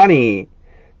Vilo Tani.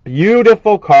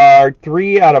 Beautiful card.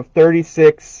 3 out of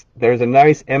 36. There's a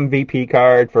nice MVP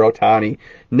card for Ohtani.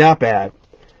 Not bad.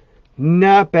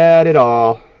 Not bad at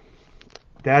all.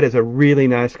 That is a really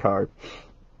nice card.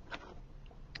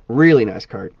 Really nice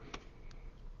card.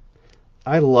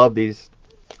 I love these.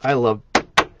 I love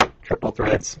triple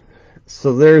threads.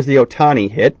 So there's the Ohtani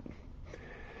hit.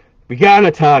 We got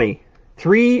an Ohtani.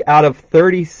 3 out of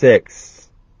 36.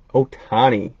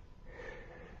 Ohtani.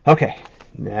 Okay.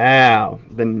 Now,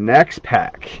 the next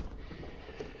pack.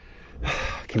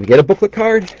 Can we get a booklet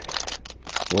card?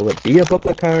 Will it be a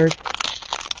booklet card?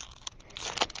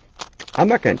 I'm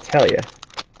not going to tell you.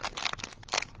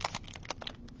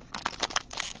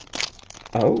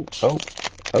 Oh.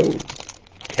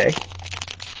 Okay.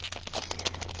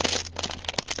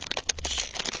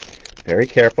 Very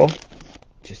careful.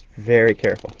 Just very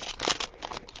careful.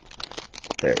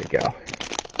 There we go.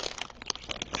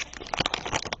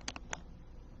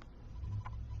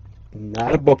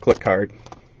 Not a booklet card.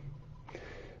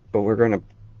 But we're going to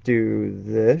do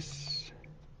this.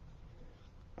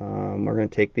 We're going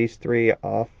to take these 3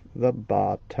 off the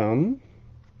bottom.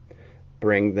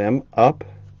 Bring them up.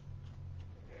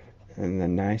 And the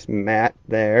nice mat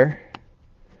there.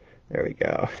 There we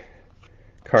go.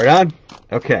 Card on.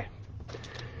 Okay.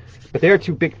 But they are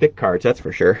 2 big, thick cards, that's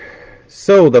for sure.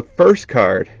 So, the first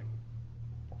card.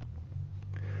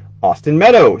 Austin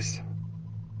Meadows.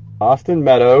 Austin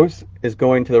Meadows is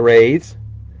going to the Rays.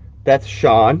 That's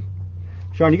Sean.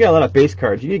 Sean, you got a lot of base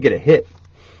cards. You need to get a hit.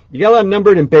 You got a lot of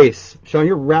numbered and base. Sean,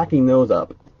 you're racking those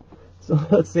up. So,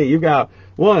 let's see. You've got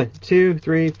 1, 2,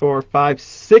 3, 4, 5,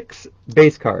 6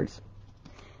 base cards.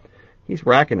 He's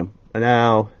racking them.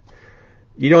 Now,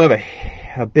 you don't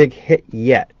have a big hit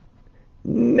yet.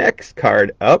 Next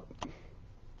card up.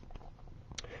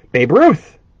 Babe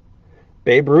Ruth.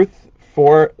 Babe Ruth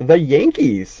for the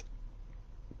Yankees.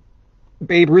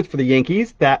 Babe Ruth for the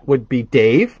Yankees. That would be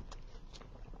Dave.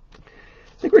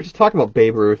 I think we were just talking about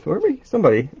Babe Ruth. Were we?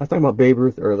 Somebody. I was talking about Babe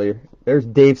Ruth earlier. There's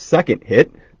Dave's second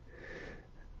hit.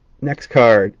 Next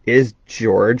card is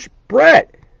George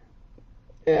Brett.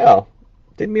 Yeah.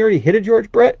 Didn't we already hit a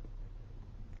George Brett?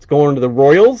 It's going to the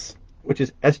Royals, which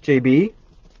is SJB.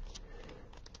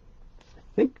 I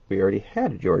think we already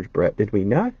had a George Brett, did we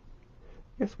not?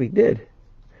 Yes, we did.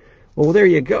 Well, there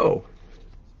you go.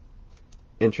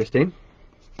 Interesting.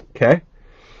 Okay.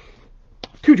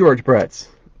 2 George Bretts.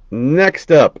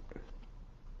 Next up.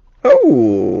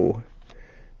 Oh,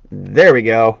 there we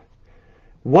go.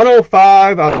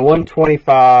 105 out of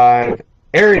 125.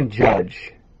 Aaron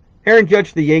Judge. Aaron Judge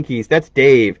to the Yankees. That's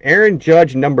Dave. Aaron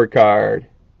Judge number card.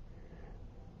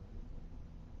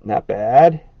 Not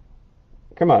bad.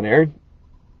 Come on, Aaron.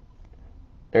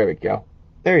 There we go.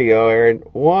 There you go, Aaron.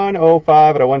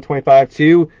 105 out of 125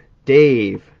 to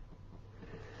Dave.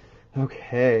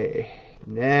 Okay.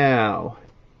 Now,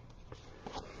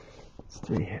 it's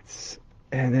 3 hits.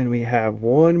 And then we have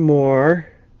one more.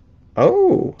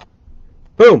 Oh.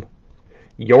 Boom.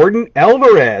 Jordan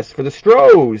Alvarez for the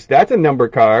Stros. That's a number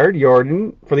card.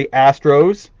 Jordan for the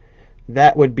Astros.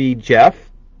 That would be Jeff.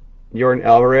 Jordan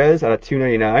Alvarez out of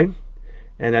 299.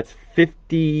 And that's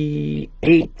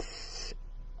 58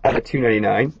 out of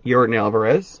 299. Jordan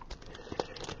Alvarez.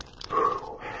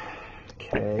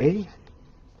 Okay.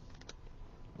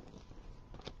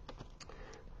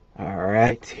 All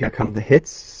right. Here come the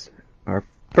hits. Our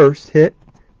first hit.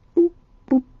 Boop,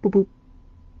 boop, boop, boop.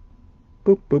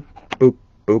 Boop, boop, boop,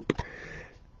 boop.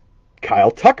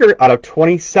 Kyle Tucker out of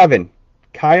 27.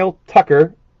 Kyle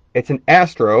Tucker. It's an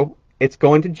Astro. It's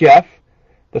going to Jeff.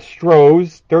 The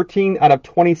Stros. 13 out of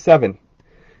 27.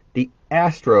 The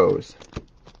Astros.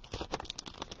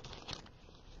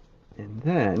 And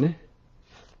then,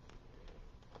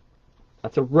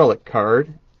 that's a relic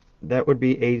card. That would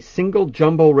be a single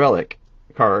jumbo relic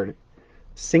card.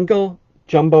 Single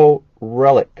jumbo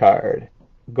relic card.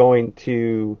 Going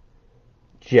to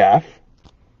Jeff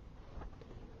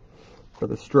for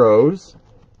the Stros.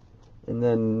 And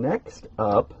then next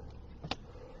up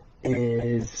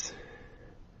is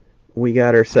we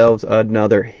got ourselves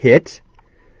another hit.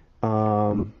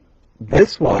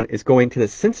 This one is going to the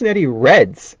Cincinnati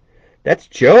Reds. That's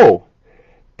Joe.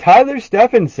 Tyler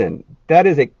Stephenson. That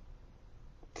is a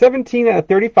 17 out of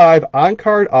 35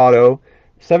 on-card auto.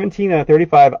 17 out of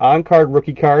 35 on-card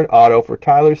rookie card auto for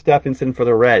Tyler Stephenson for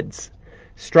the Reds.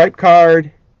 Stripe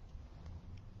card.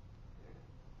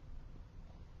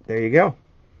 There you go.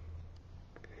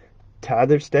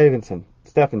 Tyler Stephenson.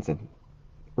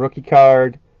 Rookie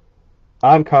card.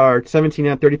 On card. 17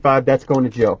 out of 35. That's going to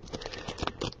Joe.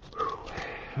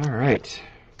 All right.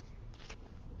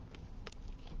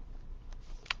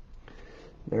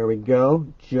 There we go.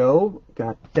 Joe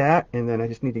got that. And then I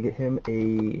just need to get him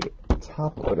a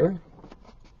top loader.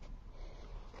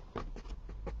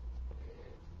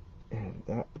 And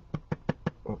that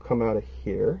will come out of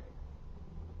here.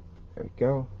 There we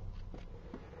go.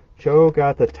 Joe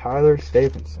got the Tyler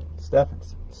Stephenson.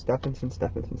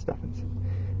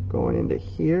 Going into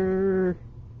here.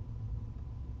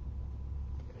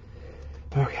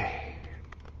 Okay.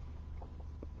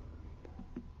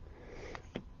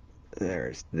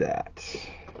 There's that.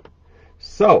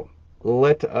 So,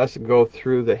 let us go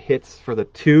through the hits for the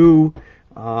two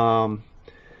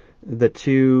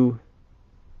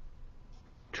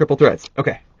triple threads.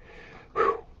 Okay.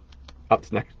 Up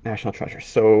to National Treasure.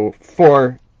 So,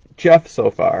 for Jeff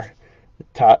so far,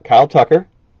 Kyle Tucker,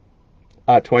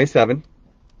 27.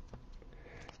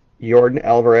 Jordan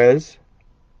Alvarez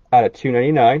out of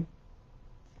 299.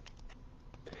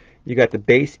 You got the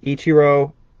base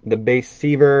Ichiro, the base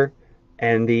Seaver,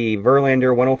 and the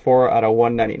Verlander 104 out of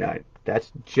 199.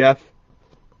 That's Jeff,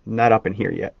 not up in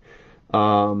here yet.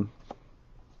 So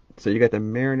you got the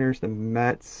Mariners, the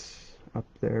Mets up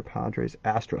there, Padres,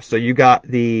 Astros. So you got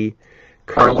the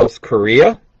Carlos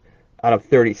Correa out of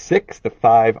 36. The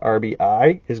 5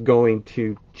 RBI is going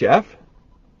to Jeff.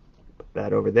 Put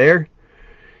that over there.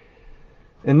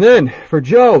 And then for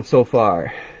Joe so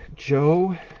far,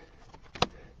 Joe,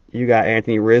 you got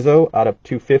Anthony Rizzo out of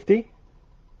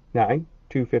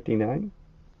 259.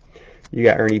 You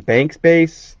got Ernie Banks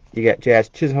base. You got Jazz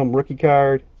Chisholm rookie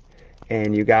card.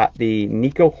 And you got the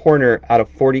Nico Horner out of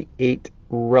 48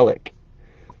 relic.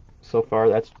 So far,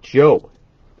 that's Joe.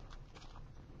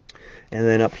 And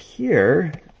then up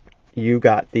here, you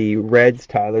got the Reds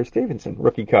Tyler Stephenson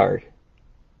rookie card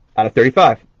out of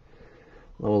 35.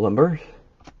 Little number.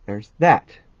 There's that.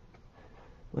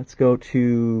 Let's go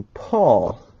to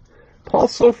Paul. Paul,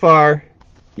 so far,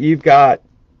 you've got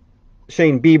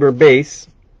Shane Bieber base,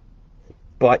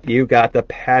 but you got the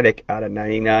Paddock out of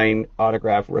 99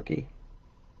 autograph rookie.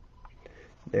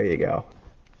 There you go.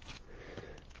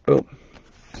 Boom.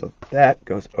 So that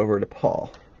goes over to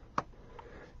Paul.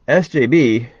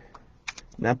 SJB,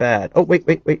 not bad. Oh,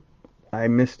 wait. I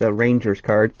missed a Rangers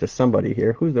card to somebody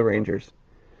here. Who's the Rangers?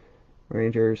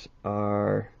 Rangers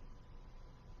are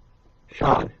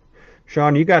Sean.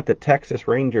 Sean, you got the Texas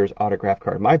Rangers autograph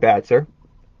card. My bad, sir.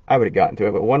 I would have gotten to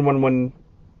it, but 111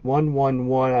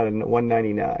 out of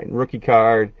 199. Rookie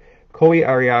card. Koi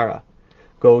Ariara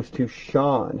goes to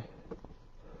Sean.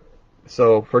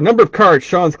 So for number of cards,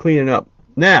 Sean's cleaning up.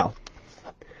 Now,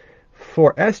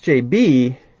 for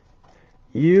SJB,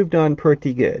 you've done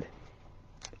pretty good.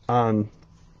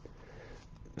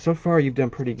 So far you've done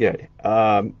pretty good.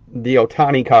 The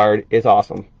Ohtani card is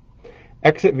awesome.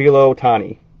 Exit Velo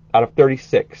Ohtani out of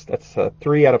 36. That's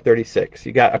 3 out of 36.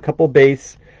 You got a couple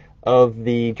base of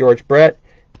the George Brett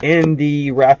and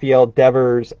the Rafael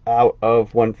Devers out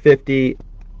of 150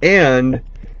 and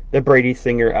the Brady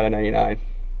Singer out of 99.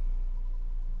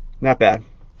 Not bad.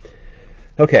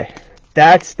 Okay,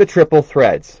 that's the triple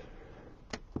threads.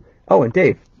 Oh, and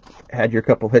Dave had your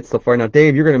couple hits so far. Now,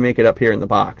 Dave, you're going to make it up here in the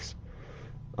box.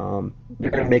 You're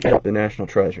going to make it up the National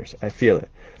Treasures. I feel it.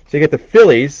 So you get the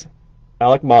Phillies,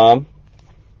 Alec Mom,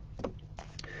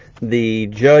 the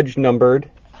Judge numbered,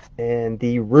 and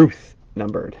the Ruth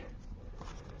numbered.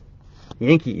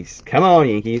 Yankees. Come on,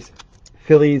 Yankees.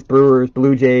 Phillies, Brewers,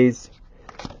 Blue Jays.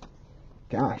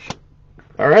 Gosh.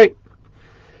 All right.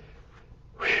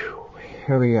 Whew.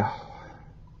 Here we go.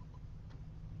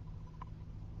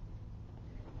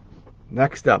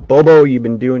 Next up, Bobo, you've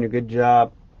been doing a good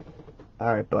job.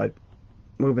 All right, bud.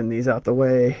 Moving these out the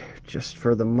way just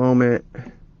for the moment.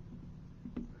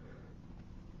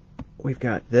 We've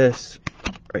got this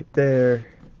right there.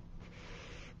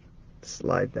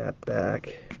 Slide that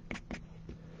back.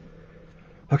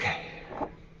 Okay.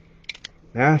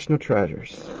 National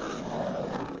Treasures.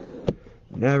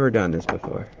 Never done this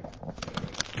before.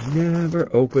 Never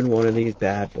opened one of these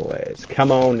bad boys.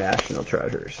 Come on, National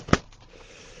Treasures.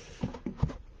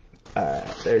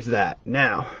 Alright, there's that.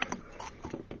 Now,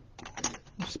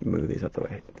 just move these out the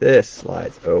way. This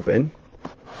slides open.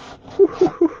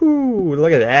 Woo-hoo-hoo-hoo.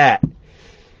 Look at that.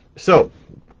 So,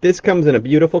 this comes in a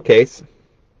beautiful case.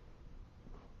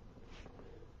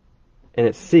 And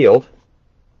it's sealed.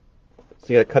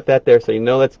 So you gotta cut that there so you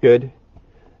know that's good.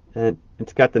 And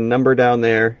it's got the number down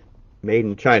there. Made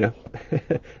in China.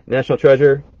 National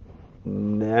Treasure.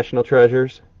 National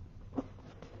Treasures.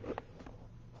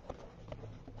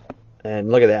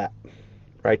 And look at that.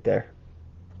 Right there.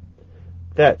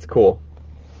 That's cool.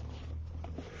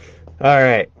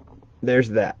 Alright. There's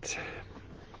that.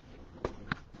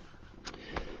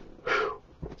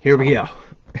 Here we go.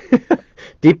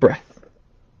 Deep breath.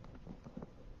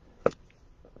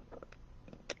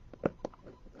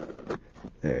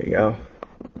 There you go.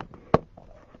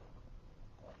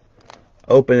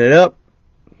 Open it up.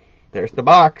 There's the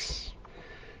box.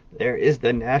 There is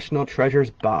the National Treasures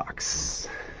box.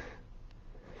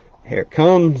 Here it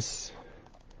comes.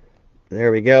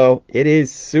 There we go. It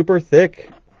is super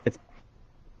thick. It's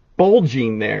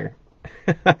bulging there.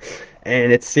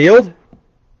 And it's sealed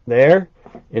there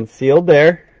and sealed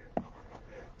there.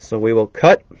 So we will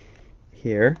cut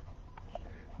here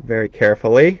very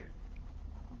carefully.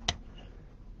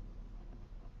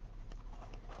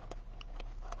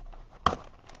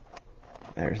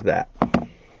 There's that.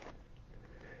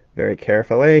 Very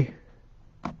carefully.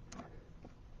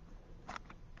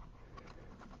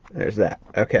 There's that.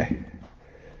 Okay.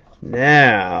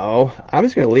 Now, I'm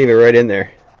just going to leave it right in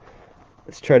there.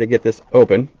 Let's try to get this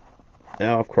open.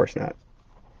 No, of course not.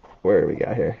 Where do we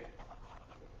got here?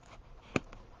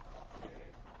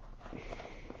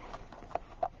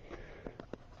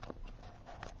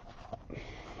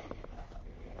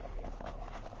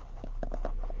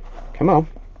 Come on.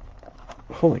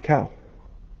 Holy cow.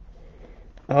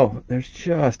 Oh, there's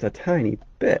just a tiny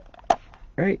bit.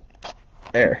 Right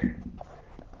there.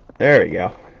 There we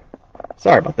go.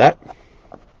 Sorry about that.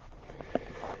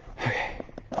 Okay.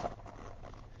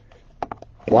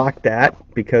 Block that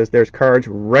because there's cards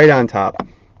right on top.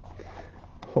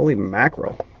 Holy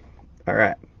mackerel.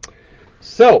 Alright.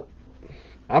 So,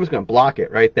 I'm just going to block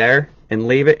it right there and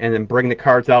leave it and then bring the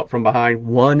cards out from behind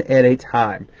one at a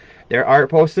time. There are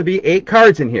supposed to be 8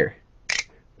 cards in here.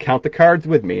 Count the cards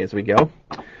with me as we go.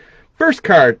 First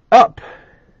card up.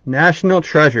 National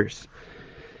Treasures.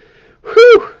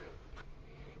 Whew.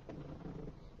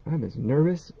 I'm as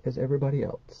nervous as everybody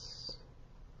else.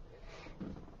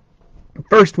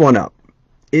 First one up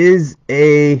is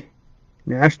a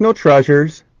National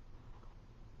Treasures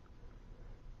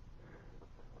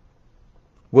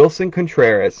Wilson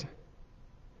Contreras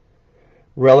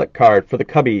relic card for the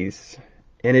Cubbies.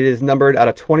 And it is numbered out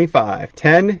of 25.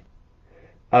 10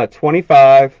 out of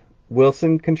 25.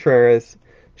 Wilson Contreras,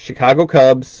 Chicago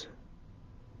Cubs.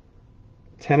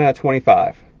 10 out of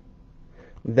 25.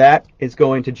 That is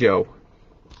going to Joe.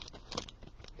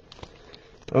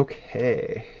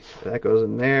 Okay, so that goes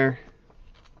in there.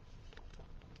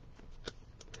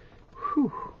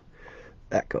 Whew.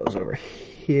 That goes over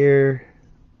here.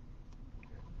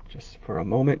 Just for a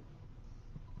moment.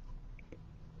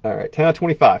 All right, 10 out of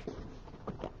 25.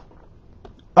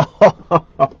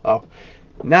 Oh,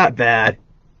 not bad.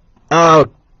 Oh,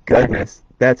 goodness.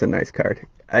 That's a nice card.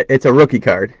 It's a rookie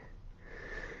card.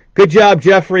 Good job,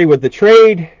 Jeffrey, with the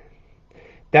trade.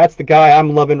 That's the guy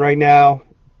I'm loving right now.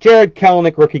 Jarred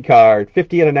Kelenic rookie card,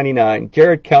 50 out of 99.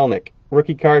 Jarred Kelenic,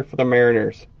 rookie card for the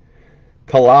Mariners.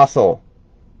 Colossal.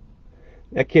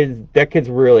 That kid's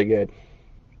really good.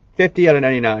 50 out of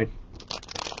 99.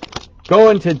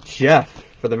 Going to Jeff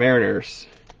for the Mariners.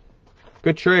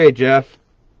 Good trade, Jeff.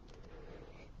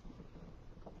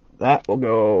 That will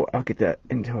go, I'll get that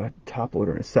into a top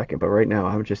loader in a second, but right now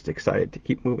I'm just excited to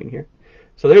keep moving here.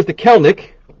 So there's the Kelenic.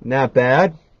 Not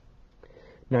bad.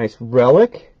 Nice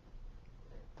relic.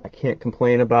 I can't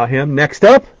complain about him. Next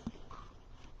up.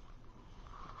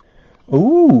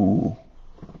 Ooh.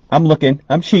 I'm looking.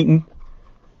 I'm cheating.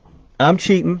 I'm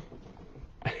cheating.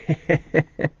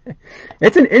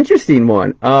 It's an interesting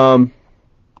one.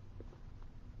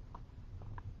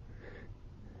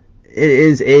 It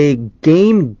is a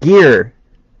Game Gear.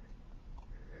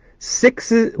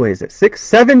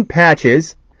 7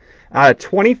 patches out of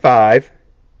 25.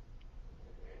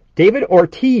 David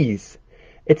Ortiz.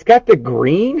 It's got the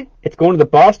green. It's going to the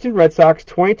Boston Red Sox,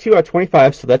 22 out of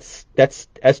 25. So that's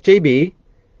SJB.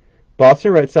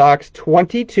 Boston Red Sox,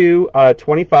 22 out of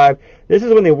 25. This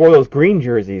is when they wore those green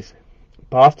jerseys.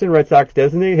 Boston Red Sox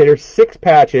designated hitter, 6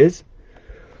 patches.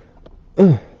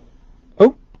 Oh,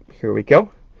 here we go.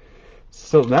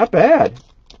 So not bad.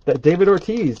 That David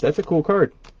Ortiz, that's a cool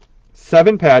card.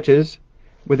 7 patches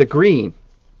with a green.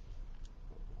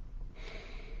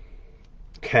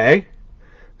 Okay.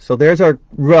 So there's our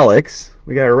relics.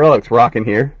 We got our relics rocking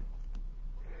here.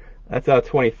 That's out of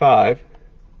 25.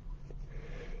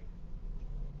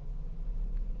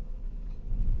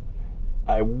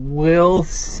 I will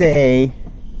say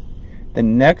the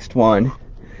next one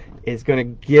is going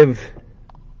to give...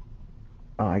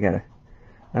 Oh, I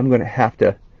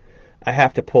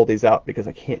have to pull these out because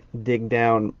I can't dig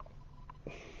down.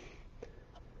 I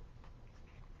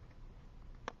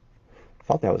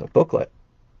thought that was a booklet.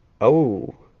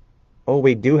 Oh,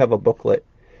 we do have a booklet.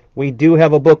 We do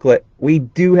have a booklet.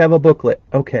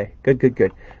 Okay,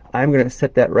 good. I'm going to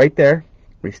set that right there.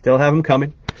 We still have them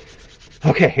coming.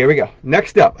 Okay, here we go.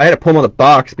 Next up, I had to pull them out of the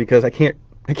box because I can't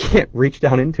reach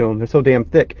down into them. They're so damn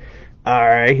thick. All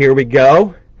right, here we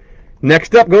go.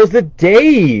 Next up goes to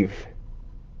Dave.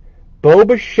 Bo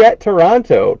Bichette,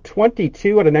 Toronto.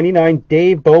 22 out of 99,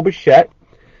 Dave Bo Bichette.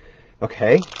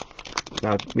 Okay.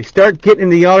 Now, we start getting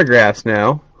into the autographs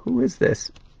now. Who is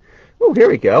this? Oh, here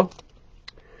we go.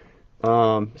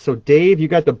 So, Dave, you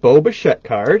got the Bo Bichette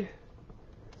card.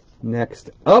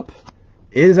 Next up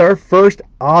is our first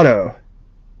auto.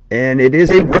 And it is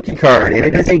a rookie card. And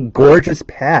it is a gorgeous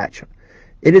patch.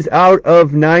 It is out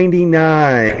of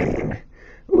 99.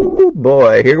 Ooh,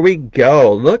 boy, here we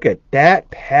go. Look at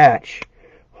that patch.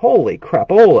 Holy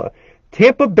crapola.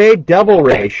 Tampa Bay Devil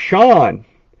Ray, Sean.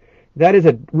 That is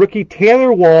a rookie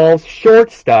Taylor Walls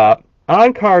shortstop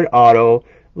on-card auto.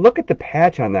 Look at the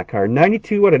patch on that card.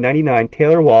 92 out of 99,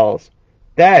 Taylor Walls.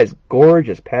 That is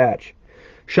gorgeous patch.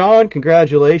 Sean,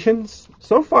 congratulations.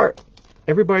 So far,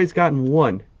 everybody's gotten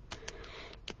one.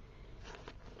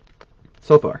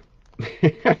 So far.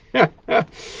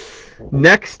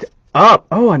 Next up.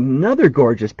 Oh, another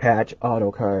gorgeous patch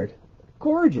auto card.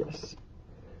 Gorgeous.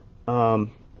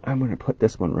 I'm going to put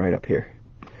this one right up here.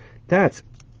 That's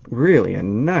really a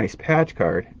nice patch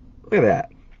card. Look at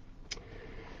that.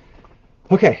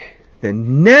 Okay, the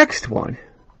next one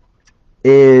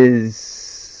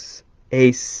is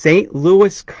a St.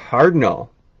 Louis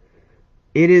Cardinal.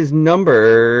 It is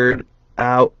numbered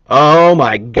out. Oh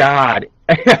my God.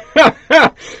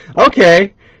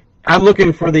 Okay. I'm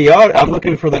looking for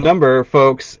the number,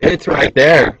 folks. It's right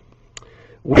there.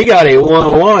 We got a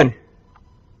 101.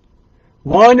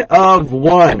 1 of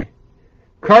 1.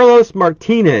 Carlos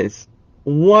Martinez.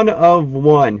 1 of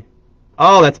 1.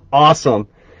 Oh, that's awesome.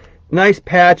 Nice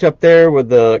patch up there with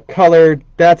the colored.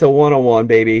 That's a 101,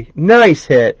 baby. Nice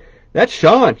hit. That's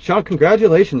Sean. Sean,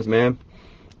 congratulations, man.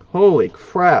 Holy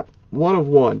crap. 1 of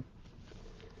 1.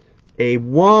 A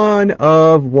 1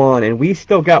 of 1. And we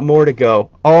still got more to go.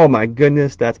 Oh, my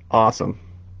goodness. That's awesome.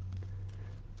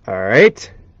 All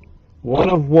right. 1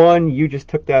 of 1. You just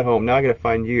took that home. Now I got to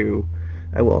find you.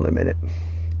 I will in a minute.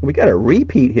 We got a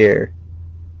repeat here.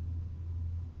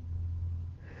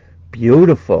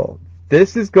 Beautiful.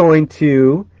 This is going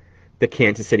to the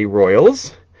Kansas City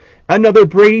Royals. Another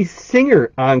Brady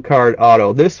Singer on-card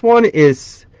auto. This one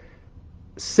is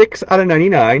 6 out of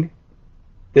 99.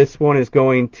 This one is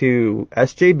going to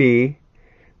SJB.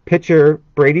 Pitcher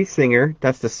Brady Singer.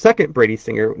 That's the second Brady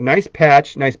Singer. Nice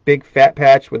patch. Nice big fat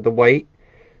patch with the white.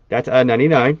 That's out of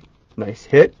 99. Nice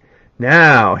hit.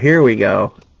 Now, here we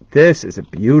go. This is a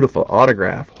beautiful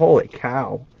autograph. Holy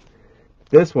cow.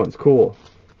 This one's cool.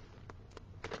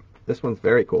 This one's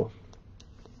very cool.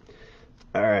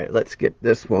 All right, let's get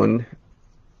this one.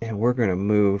 And we're going to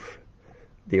move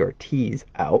the Ortiz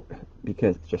out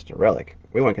because it's just a relic.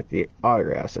 We want to get the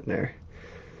autographs in there.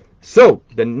 So,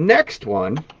 the next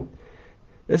one,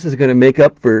 this is going to make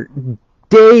up for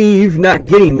Dave not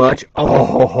getting much.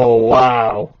 Oh,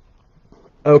 wow.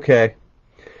 Okay.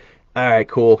 All right,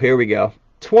 cool. Here we go.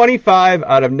 25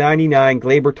 out of 99,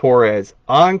 Gleyber Torres.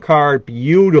 On card,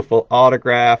 beautiful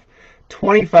autograph.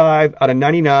 25 out of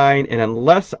 99, and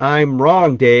unless I'm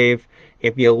wrong, Dave,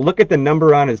 if you look at the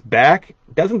number on his back,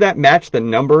 doesn't that match the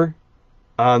number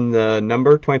on the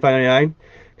number, 25.99?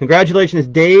 Congratulations,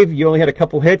 Dave. You only had a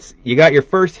couple hits. You got your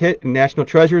first hit in National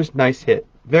Treasures. Nice hit.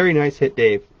 Very nice hit,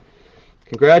 Dave.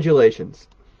 Congratulations.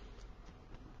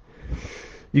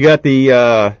 You got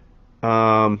the,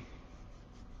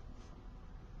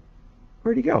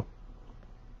 where'd he go?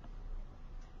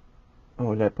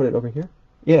 Oh, did I put it over here?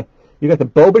 Yeah. You got the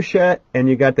Bo Bichette and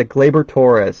you got the Gleyber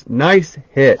Torres. Nice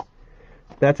hit.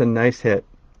 That's a nice hit.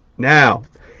 Now,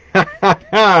 woo!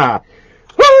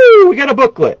 We got a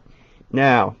booklet.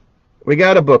 Now, we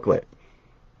got a booklet.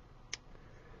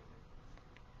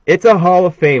 It's a Hall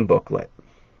of Fame booklet.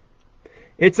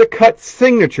 It's a cut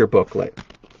signature booklet.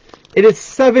 It is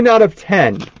 7 out of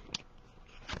 10.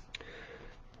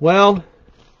 Well,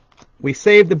 we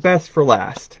saved the best for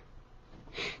last.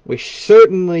 We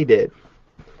certainly did.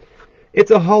 It's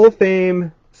a Hall of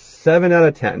Fame 7 out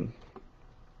of 10.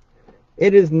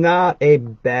 It is not a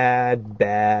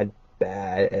bad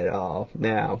at all.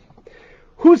 Now,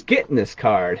 who's getting this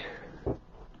card? A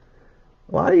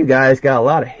lot of you guys got a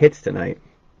lot of hits tonight.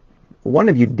 One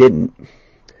of you didn't.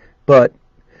 But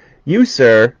you,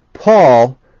 sir,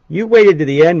 Paul, you waited to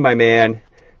the end, my man,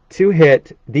 to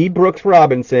hit the Brooks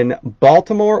Robinson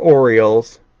Baltimore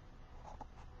Orioles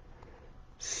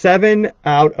 7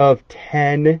 out of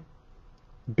 10.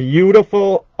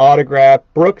 Beautiful autograph,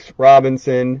 Brooks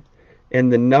Robinson,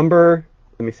 and the number,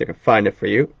 let me see if I can find it for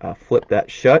you. I'll flip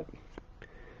that shut.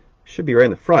 Should be right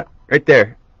in the front, right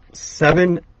there.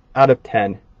 7 out of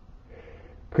 10.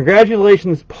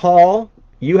 Congratulations, Paul.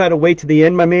 You had to wait to the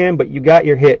end, my man, but you got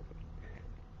your hit.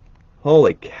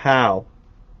 Holy cow.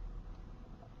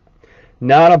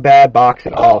 Not a bad box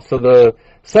at all. So the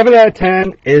 7 out of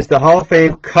 10 is the Hall of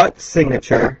Fame cut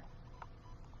signature.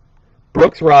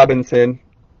 Brooks Robinson.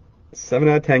 7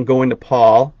 out of 10 going to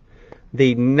Paul.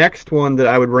 The next one that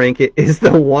I would rank it is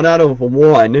the 1 out of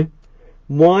 1.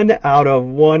 1 out of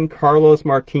 1 Carlos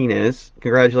Martinez.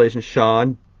 Congratulations,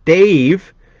 Sean.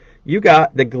 Dave, you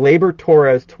got the Gleyber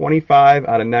Torres 25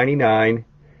 out of 99.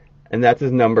 And that's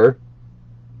his number.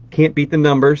 Can't beat the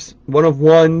numbers. 1 of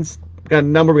 1s. Got a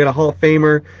number. We got a Hall of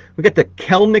Famer. We got the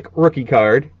Kelenic rookie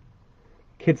card.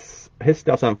 His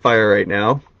stuff's on fire right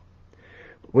now.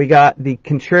 We got the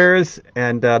Contreras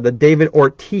and the David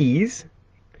Ortiz.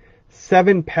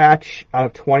 7 patch out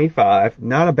of 25.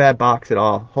 Not a bad box at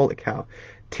all. Holy cow.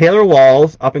 Taylor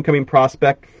Walls, up-and-coming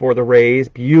prospect for the Rays.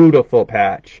 Beautiful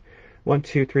patch. 1,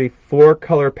 2, 3, 4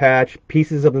 color patch.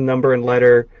 Pieces of the number and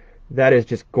letter. That is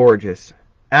just gorgeous.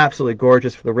 Absolutely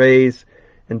gorgeous for the Rays.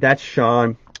 And that's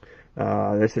Sean.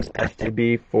 This is patch to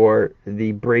be for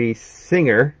the Brady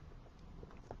Singer.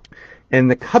 And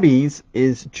the Cubbies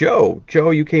is Joe.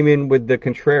 Joe, you came in with the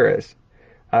Contreras,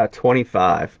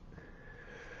 25.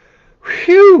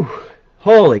 Whew!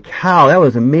 Holy cow, that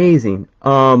was amazing.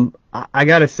 I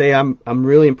gotta say, I'm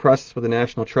really impressed with the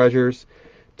National Treasures.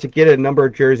 To get a number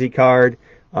jersey card,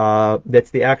 that's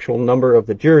the actual number of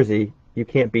the jersey, you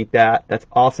can't beat that. That's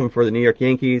awesome for the New York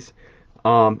Yankees.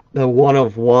 The 1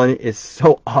 of 1 is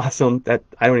so awesome that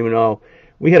I don't even know.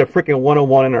 We had a freaking 1 of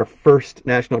 1 in our first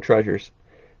National Treasures.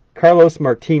 Carlos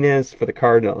Martinez for the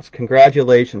Cardinals.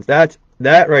 Congratulations. That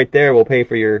right there will pay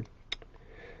for your...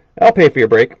 I'll pay for your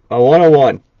break. A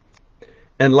 101.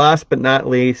 And last but not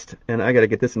least, and I got to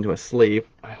get this into a sleeve.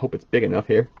 I hope it's big enough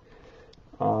here.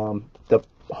 The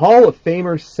Hall of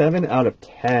Famer 7 out of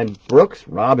 10. Brooks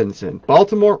Robinson.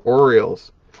 Baltimore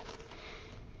Orioles.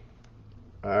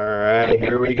 All right,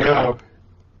 here we go.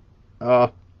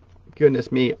 Oh,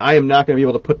 goodness me. I am not going to be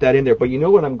able to put that in there. But you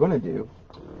know what I'm going to do?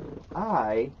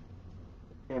 I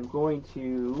am going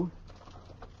to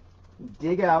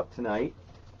dig out tonight.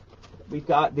 We've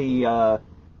got the,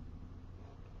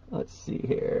 let's see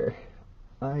here.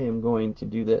 I am going to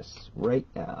do this right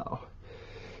now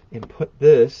and put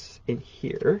this in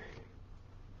here.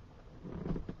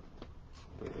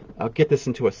 I'll get this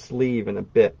into a sleeve in a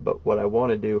bit, but what I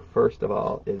want to do first of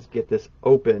all is get this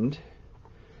opened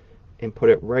and put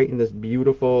it right in this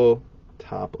beautiful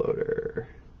top loader.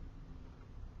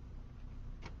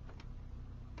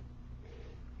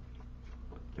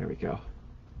 There we go.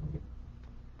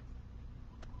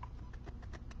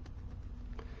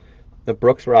 The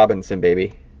Brooks Robinson,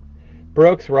 baby.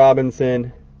 Brooks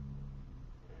Robinson.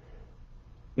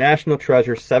 National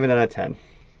Treasure, 7 out of 10.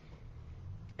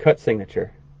 Cut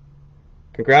signature.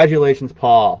 Congratulations,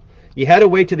 Paul. You had to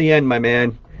wait to the end, my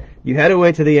man. You had to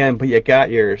wait to the end, but you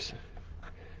got yours.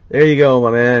 There you go,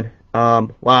 my man.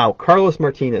 Wow. Carlos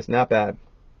Martinez, not bad.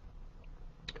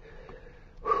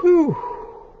 Whew.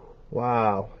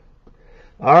 Wow.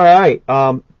 All right.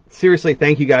 Seriously,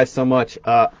 thank you guys so much.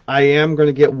 I am going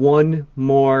to get one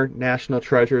more National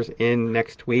Treasures in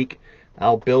next week.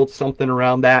 I'll build something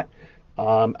around that.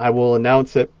 I will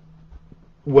announce it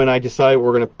when I decide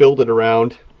we're going to build it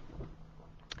around.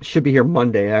 It should be here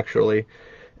Monday, actually.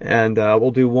 And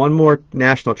we'll do one more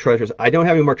National Treasures. I don't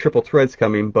have any more triple threads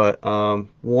coming, but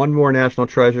one more National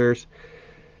Treasures.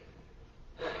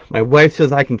 My wife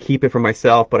says I can keep it for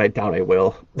myself, but I doubt I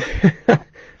will.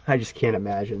 I just can't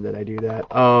imagine that I do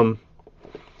that.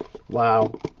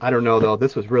 Wow. I don't know, though.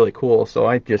 This was really cool, so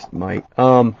I just might.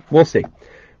 We'll see.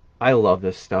 I love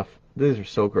this stuff. These are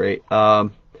so great.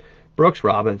 Brooks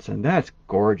Robinson, that's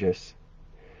gorgeous.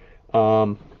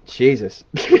 Jesus.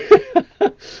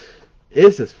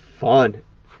 This is fun.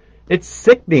 It's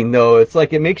sickening, though. It's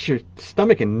like it makes your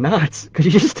stomach in knots because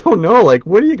you just don't know, like,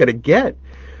 what are you going to get?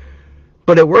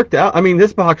 But it worked out. I mean,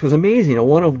 this box was amazing. A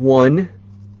 1 of 1.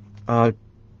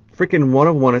 Freaking 1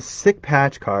 of 1. A sick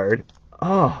patch card.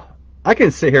 Oh, I can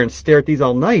sit here and stare at these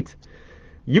all night.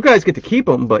 You guys get to keep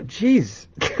them, but jeez.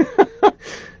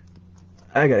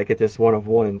 I got to get this 1 of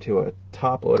 1 into a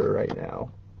top loader right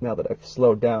now that I've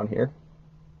slowed down here.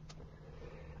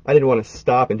 I didn't want to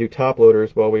stop and do top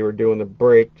loaders while we were doing the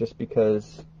break just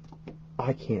because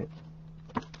I can't.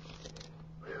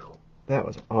 Whew, that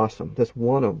was awesome. This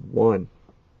 1 of 1.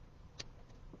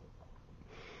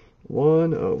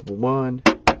 1 of 1.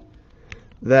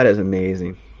 That is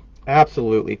amazing.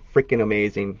 Absolutely freaking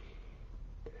amazing.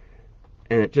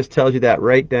 And it just tells you that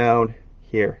right down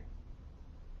here.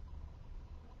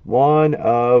 1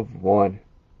 of 1.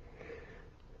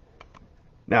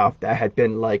 Now, if that had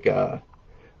been like a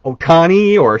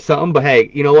Ohtani or something, but hey,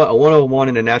 you know what? A 1 of 1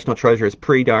 in a National Treasure is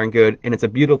pretty darn good, and it's a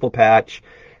beautiful patch.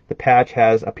 The patch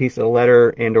has a piece of letter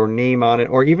and or name on it,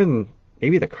 or even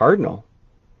maybe the Cardinal.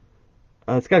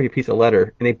 It's got to be a piece of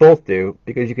letter, and they both do,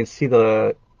 because you can see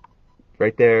the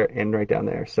right there and right down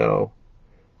there. So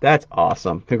that's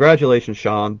awesome. Congratulations,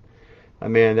 Sean.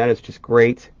 Man, that is just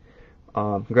great.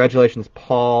 Congratulations,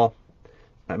 Paul.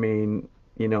 I mean,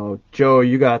 you know, Joe,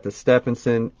 you got the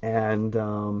Stephenson and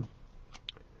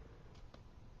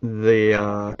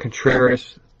the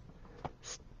Contreras.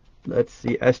 Let's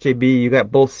see, SJB, you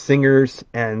got both Singers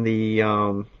and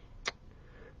the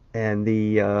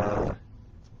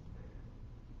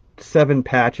 7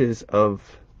 patches of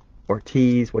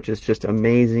Ortiz, which is just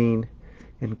amazing.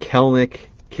 And Kelenic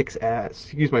kicks ass.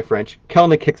 Excuse my French.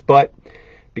 Kelenic kicks butt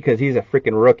because he's a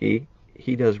freaking rookie.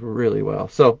 He does really well.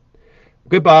 So,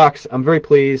 good box. I'm very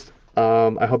pleased.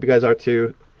 I hope you guys are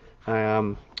too.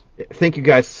 Thank you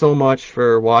guys so much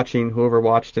for watching, whoever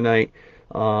watched tonight.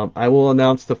 I will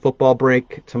announce the football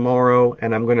break tomorrow,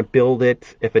 and I'm going to build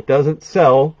it. If it doesn't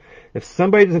sell, if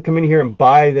somebody doesn't come in here and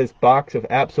buy this box of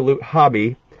Absolute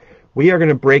Hobby, we are going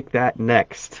to break that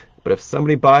next. But if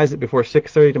somebody buys it before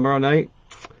 6:30 tomorrow night,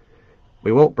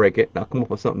 we won't break it. I'll come up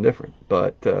with something different.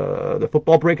 But the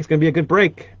football break is going to be a good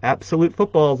break. Absolute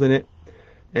football's in it.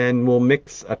 And we'll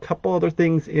mix a couple other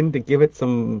things in to give it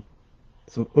some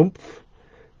oomph.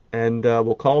 And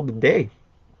we'll call it a day.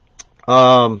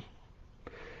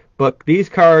 But these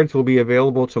cards will be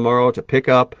available tomorrow to pick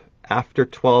up after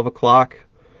 12 o'clock.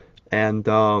 And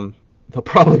they'll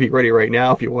probably be ready right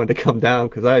now if you wanted to come down.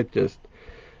 Because I just,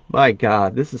 my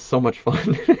God, this is so much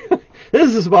fun.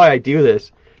 This is why I do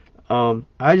this.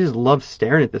 I just love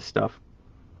staring at this stuff.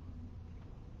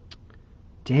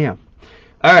 Damn.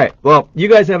 All right. Well, you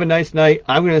guys have a nice night.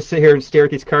 I'm going to sit here and stare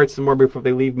at these cards some more before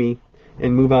they leave me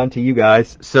and move on to you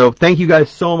guys. So thank you guys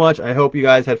so much. I hope you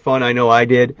guys had fun. I know I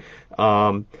did.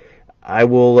 I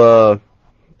will,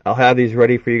 I'll have these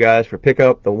ready for you guys for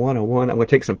pickup. The 101. I'm going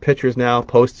to take some pictures now,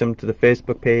 post them to the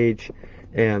Facebook page.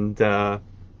 And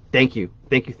thank you.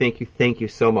 Thank you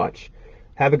so much.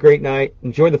 Have a great night.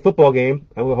 Enjoy the football game.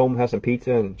 I'll go home, have some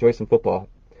pizza, and enjoy some football.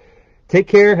 Take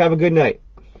care. Have a good night.